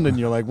around and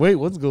you're like, wait,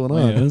 what's going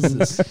on? Yeah,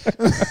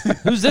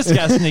 who's this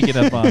guy sneaking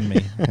up on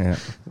me? Yeah.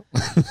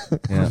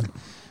 Yeah.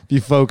 If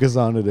you focus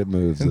on it, it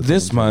moves. That's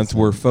This what I'm month trying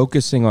to we're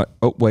focusing on.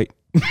 Oh wait,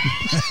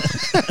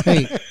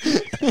 Hey,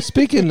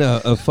 speaking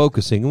of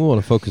focusing, we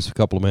want to focus a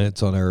couple of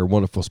minutes on our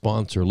wonderful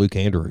sponsor, Luke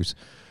Andrews.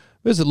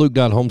 Visit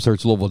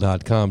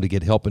luke.homesearchlouisville.com to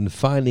get help in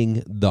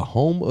finding the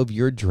home of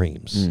your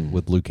dreams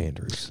with Luke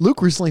Andrews. say.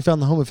 Luke recently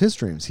found the home of his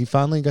dreams. He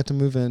finally got to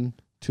move in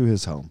to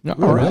his home. all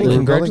We were right, building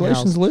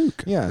congratulations, house.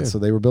 Luke. Yeah, so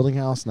they were building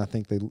a house, and I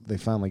think they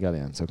finally got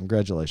in. So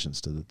congratulations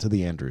to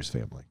the Andrews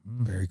family.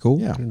 Very cool.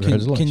 Yeah.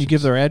 Can you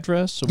give their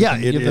address? So we can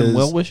give them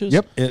well wishes.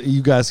 Yep,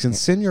 you guys can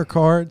send your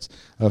cards,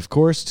 of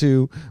course,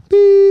 to.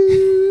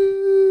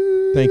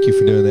 Thank you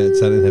for doing that,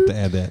 so I didn't have to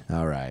add that.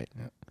 All right,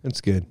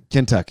 That's good.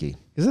 Kentucky.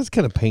 Because that's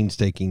kind of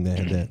painstaking to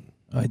add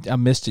that. I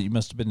missed it. You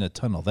must have been in a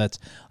tunnel. That's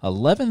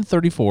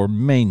 1134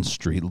 Main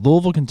Street,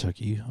 Louisville,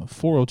 Kentucky,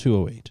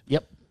 40208.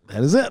 Yep,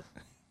 that is it.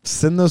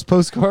 Send those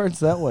postcards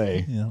that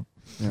way. Yeah.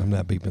 I'm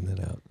not beeping that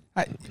out.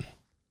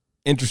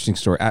 Interesting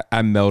story.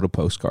 I mailed a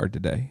postcard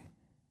today.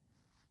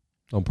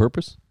 On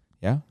purpose?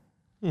 Yeah.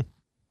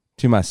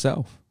 To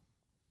myself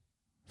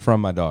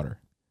from my daughter.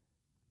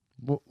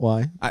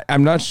 Why?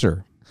 I'm not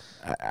sure.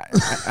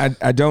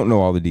 I don't know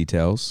all the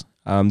details.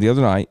 The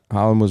other night,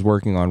 Holland was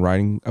working on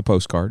writing a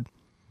postcard.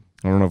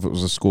 I don't know if it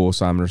was a school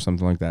assignment or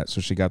something like that.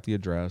 So she got the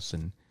address,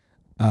 and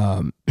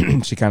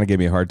she kind of gave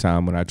me a hard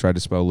time when I tried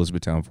to spell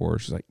Elizabethtown for her.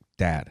 She's like,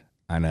 "Dad,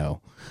 I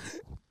know,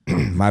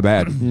 my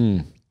bad."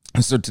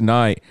 So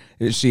tonight,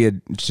 we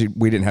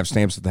didn't have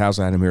stamps at the house.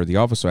 I had them here at the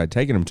office, so I had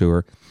taken them to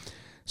her.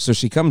 So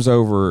she comes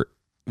over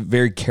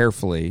very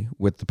carefully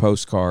with the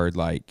postcard,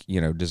 like,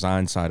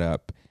 design side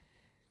up.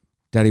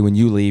 "Daddy, when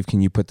you leave,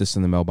 can you put this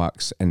in the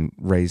mailbox and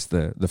raise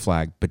the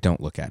flag, but don't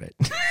look at it?"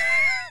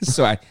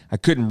 So I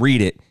couldn't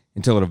read it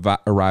until it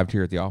arrived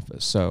here at the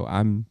office. So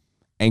I'm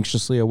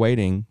anxiously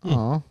awaiting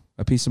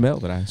a piece of mail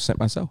that I sent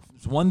myself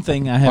There's one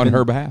thing I haven't on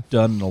her behalf.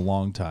 done in a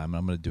long time, and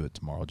I'm going to do it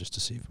tomorrow just to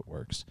see if it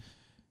works.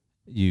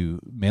 You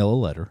mail a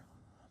letter.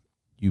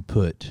 You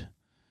put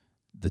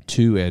the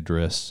to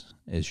address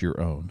as your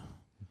own,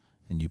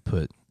 and you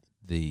put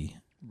the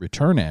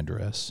return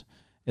address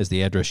as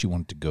the address you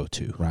want it to go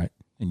to. Right.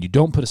 And you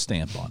don't put a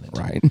stamp on it.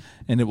 Right.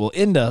 And it will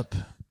end up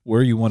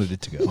where you wanted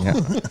it to go.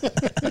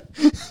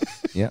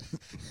 Yeah.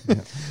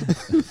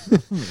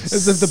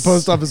 As if the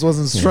post office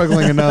wasn't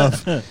struggling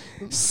enough.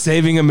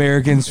 Saving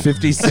Americans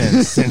 50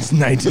 cents since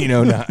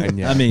 1909.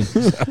 Yeah. I mean,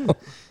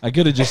 I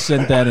could have just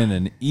sent that in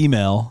an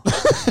email,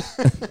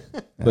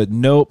 but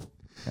nope.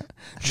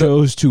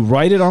 Chose to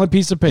write it on a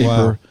piece of paper,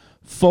 Wow.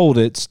 fold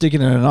it, stick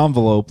it in an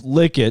envelope,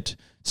 lick it,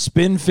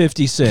 spend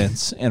 50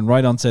 cents, and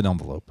write on said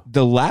envelope.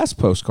 the last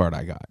postcard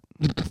I got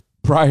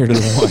prior to the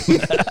one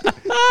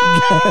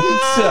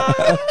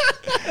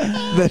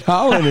that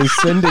Holland is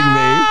sending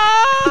me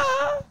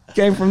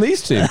came from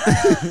these two.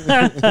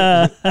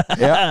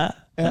 Yeah.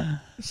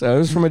 So it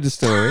was from a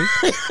distillery,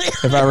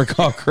 if I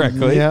recall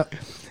correctly. Yeah.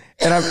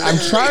 And I'm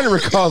trying to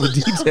recall the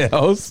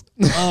details.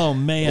 Oh,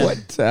 man.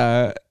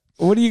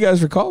 What do you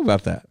guys recall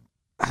about that?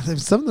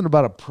 There's something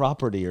about a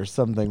property or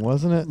something,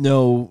 wasn't it?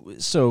 No,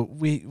 so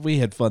we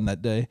had fun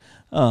that day.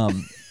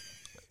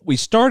 We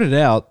started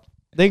out.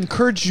 They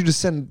encouraged you to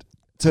send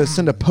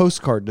a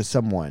postcard to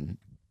someone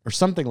or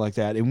something like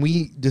that, and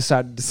we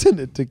decided to send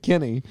it to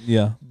Kenny.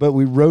 Yeah. But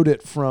we wrote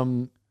it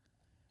from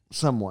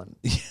someone,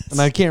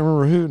 and I can't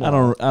remember who.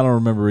 Now. I don't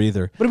remember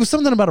either. But it was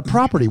something about a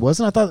property,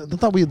 wasn't it? I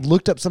thought we had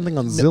looked up something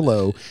on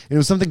Zillow, and it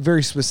was something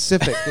very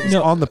specific that was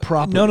on the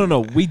property. No.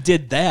 We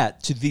did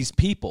that to these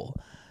people.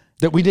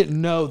 That we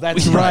didn't know.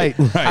 That's right.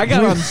 I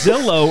got on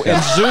Zillow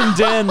and zoomed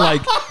in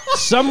like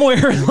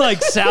somewhere in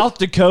like South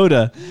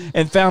Dakota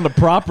and found a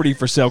property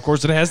for sale. Of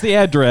course, it has the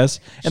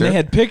address, and they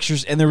had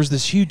pictures, and there was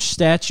this huge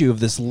statue of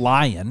this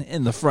lion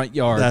in the front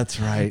yard. That's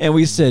right. And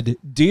we said,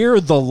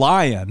 "Dear the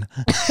lion,"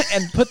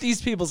 and put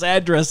these people's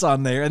address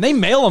on there, and they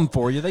mail them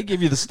for you. They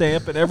give you the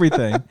stamp and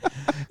everything,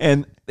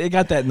 and they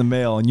got that in the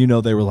mail, and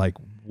they were like,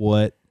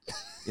 "What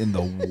in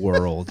the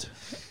world?"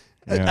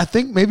 I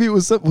think maybe it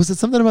was it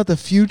something about the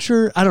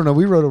future? I don't know.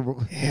 We wrote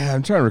a... Yeah,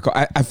 I'm trying to recall.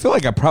 I feel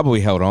like I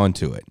probably held on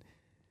to it.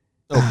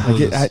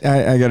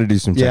 I got to do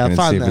some checking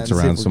and see if it's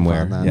around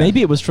somewhere. Yeah.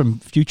 Maybe it was from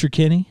Future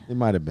Kenny. It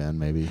might have been,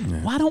 maybe.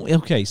 Why don't?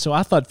 Okay, so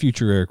I thought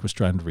Future Eric was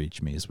trying to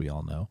reach me, as we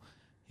all know.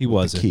 He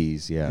wasn't.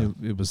 Keys, yeah.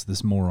 It was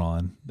this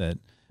moron that.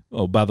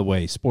 Oh, by the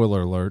way,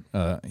 spoiler alert,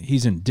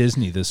 he's in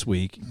Disney this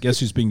week. Guess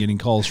who's been getting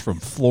calls from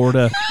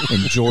Florida and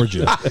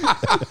Georgia?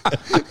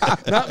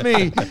 Not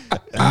me.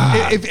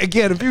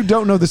 If you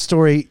don't know the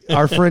story,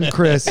 our friend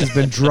Chris has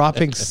been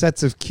dropping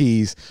sets of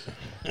keys,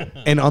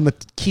 and on the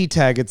key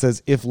tag it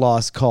says, "If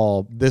lost,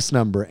 call this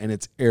number," and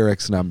it's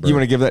Eric's number. You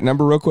want to give that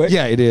number real quick?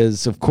 Yeah, it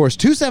is, of course,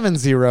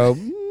 270.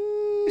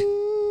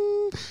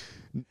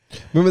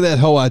 Remember that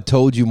whole "I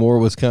told you more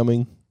was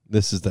coming"?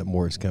 This is that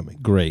more is coming.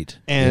 Great.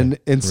 And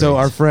so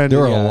our friend...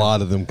 There are a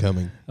lot of them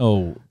coming.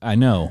 Oh, I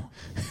know.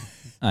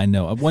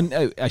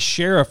 A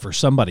sheriff or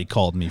somebody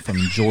called me from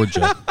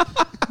Georgia.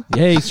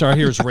 Hey, sorry,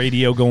 here's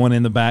radio going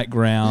in the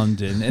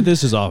background, and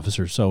this is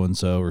Officer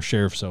so-and-so or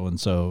Sheriff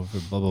so-and-so,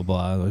 blah, blah,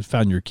 blah. I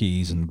found your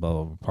keys in blah,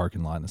 blah, blah,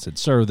 parking lot. And I said,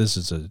 "Sir,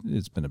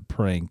 it's been a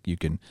prank. You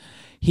can..."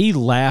 He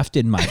laughed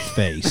in my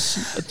face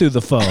through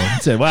the phone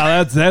and said,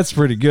 "Wow, that's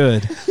pretty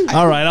good.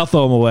 All right, I'll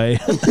throw them away."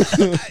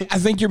 I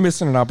think you're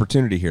missing an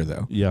opportunity here,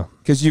 though. Yeah.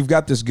 Because you've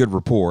got this good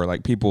rapport.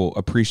 Like, people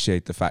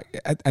appreciate the fact.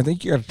 I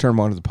think you got to turn them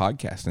on to the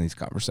podcast in these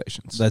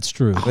conversations. That's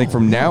true. Like,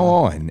 from now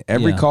on,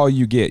 every Yeah. call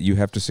you get, you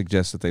have to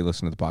suggest that they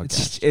listen to the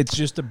podcast. It's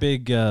just a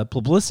big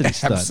publicity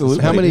stunt.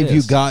 Absolutely. How many It have you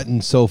is.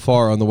 gotten so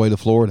far on the way to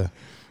Florida?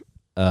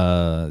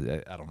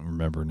 I don't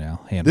remember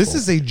now. Handful. This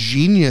is a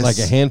genius. Like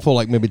a handful,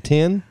 like maybe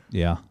 10?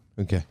 Yeah.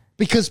 Okay.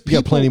 because You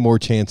got plenty people, more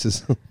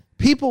chances.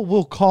 people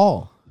will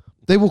call.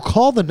 They will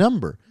call the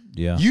number.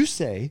 Yeah. You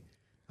say,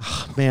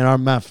 "Oh,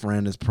 man, my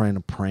friend is playing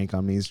a prank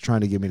on me. He's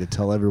trying to get me to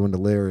tell everyone to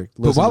lyric.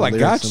 But while I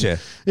got you,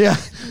 Yeah.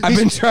 I've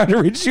been trying to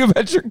reach you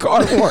about your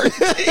car warranty.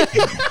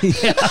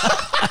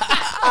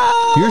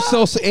 Your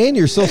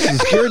social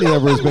security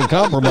number has been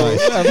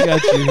compromised. I've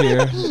got you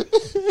here.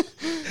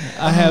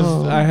 I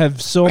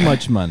have so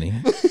much money,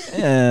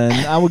 and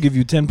I will give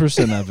you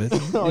 10% of it.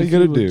 all you if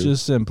gotta would do.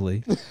 just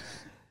simply.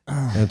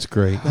 That's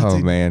great. Oh,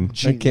 man.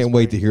 I can't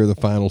wait to hear the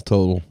final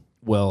total.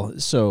 Well,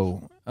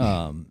 so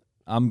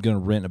I'm gonna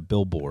rent a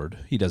billboard.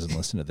 He doesn't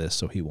listen to this,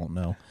 so he won't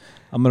know.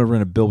 I'm gonna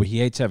rent a billboard. He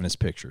hates having his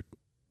picture.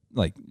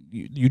 Like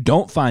you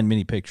don't find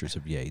many pictures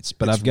of Yates,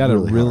 but It's I've got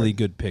really a really hard.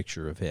 good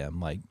picture of him,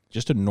 like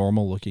just a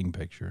normal looking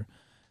picture.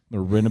 I'm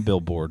gonna rent a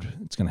billboard.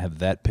 It's gonna have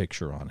that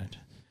picture on it,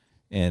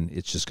 and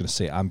it's just gonna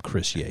say, "I'm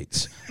Chris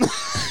Yates."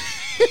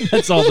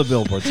 That's all the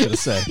billboard's gonna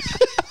say.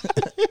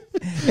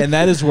 And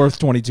that is worth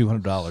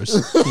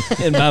 $2,200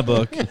 in my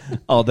book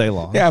all day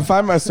long. Yeah, I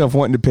find myself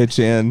wanting to pitch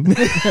in.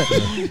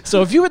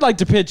 So if you would like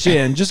to pitch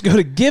in, just go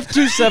to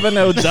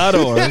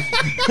gift270.org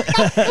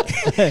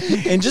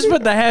and just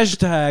put the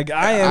hashtag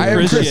I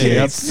am Chris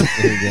Yates.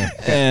 There you go.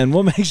 And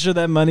we'll make sure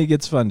that money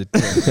gets funded.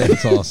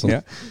 That's awesome.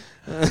 Yeah.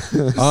 All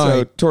So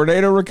right.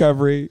 tornado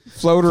recovery,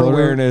 floater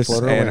awareness,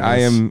 floater and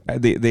awareness. I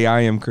am the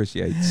I am Chris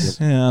Yates.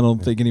 Yeah, I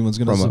don't think anyone's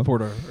going to Promo.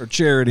 support our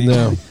charity.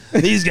 No.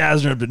 These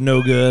guys are up to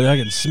no good. I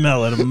can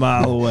smell it a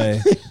mile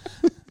away.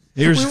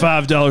 Here's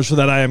 $5 for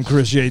that I am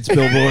Chris Yates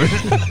billboard.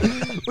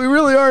 We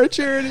really are a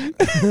charity.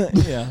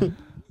 Yeah.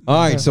 All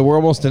right, so we're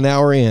almost an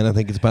hour in. I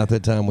think it's about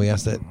that time we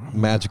ask that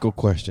magical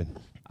question.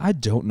 I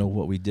don't know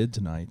what we did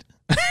tonight.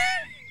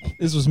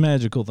 This was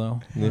magical,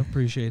 though. I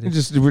appreciate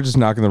it. We're just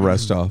knocking the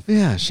rust off.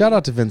 Yeah. Shout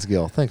out to Vince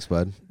Gill. Thanks,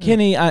 bud.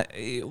 Kenny,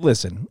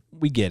 listen,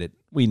 we get it.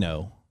 We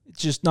know.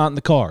 It's just not in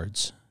the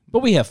cards. But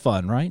we have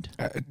fun, right?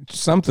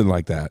 Something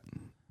like that.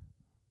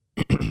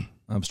 I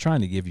was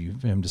trying to give you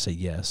for him to say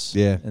yes.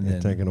 Yeah, and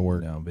it's not gonna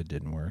work. No, but it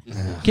didn't work.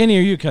 Kenny,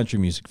 are you a country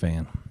music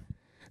fan?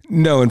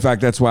 No, in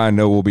fact, that's why I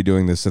know we'll be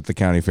doing this at the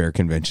county fair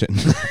convention.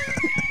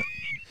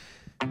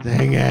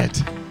 Dang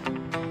it.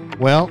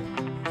 Well,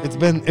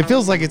 it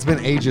feels like it's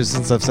been ages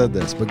since I've said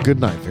this, but good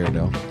night,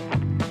 Fairdale.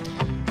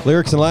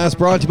 Lyrics and Laughs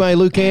brought to you by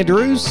Luke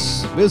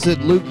Andrews.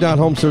 Visit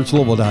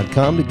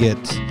luke.homesearchlouisville.com to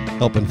get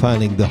help in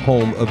finding the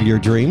home of your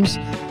dreams.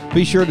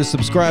 Be sure to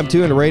subscribe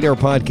to and rate our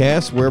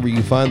podcast wherever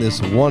you find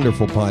this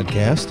wonderful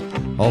podcast.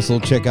 Also,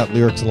 check out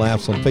Lyrics and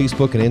Laughs on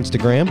Facebook and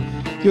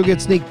Instagram. You'll get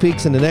sneak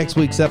peeks into next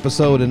week's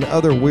episode and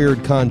other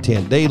weird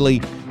content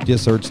daily.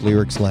 Just search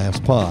Lyrics and Laughs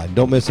Pod.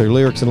 Don't miss our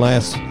Lyrics and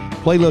Laughs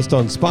playlist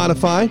on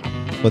Spotify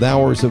with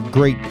hours of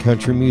great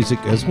country music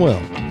as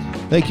well.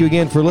 Thank you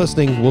again for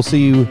listening. We'll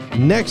see you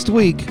next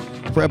week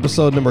for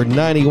episode number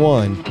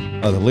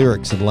 91 of the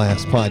Lyrics and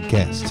Laughs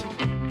podcast.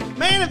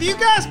 Man, have you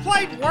guys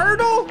played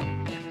Wordle?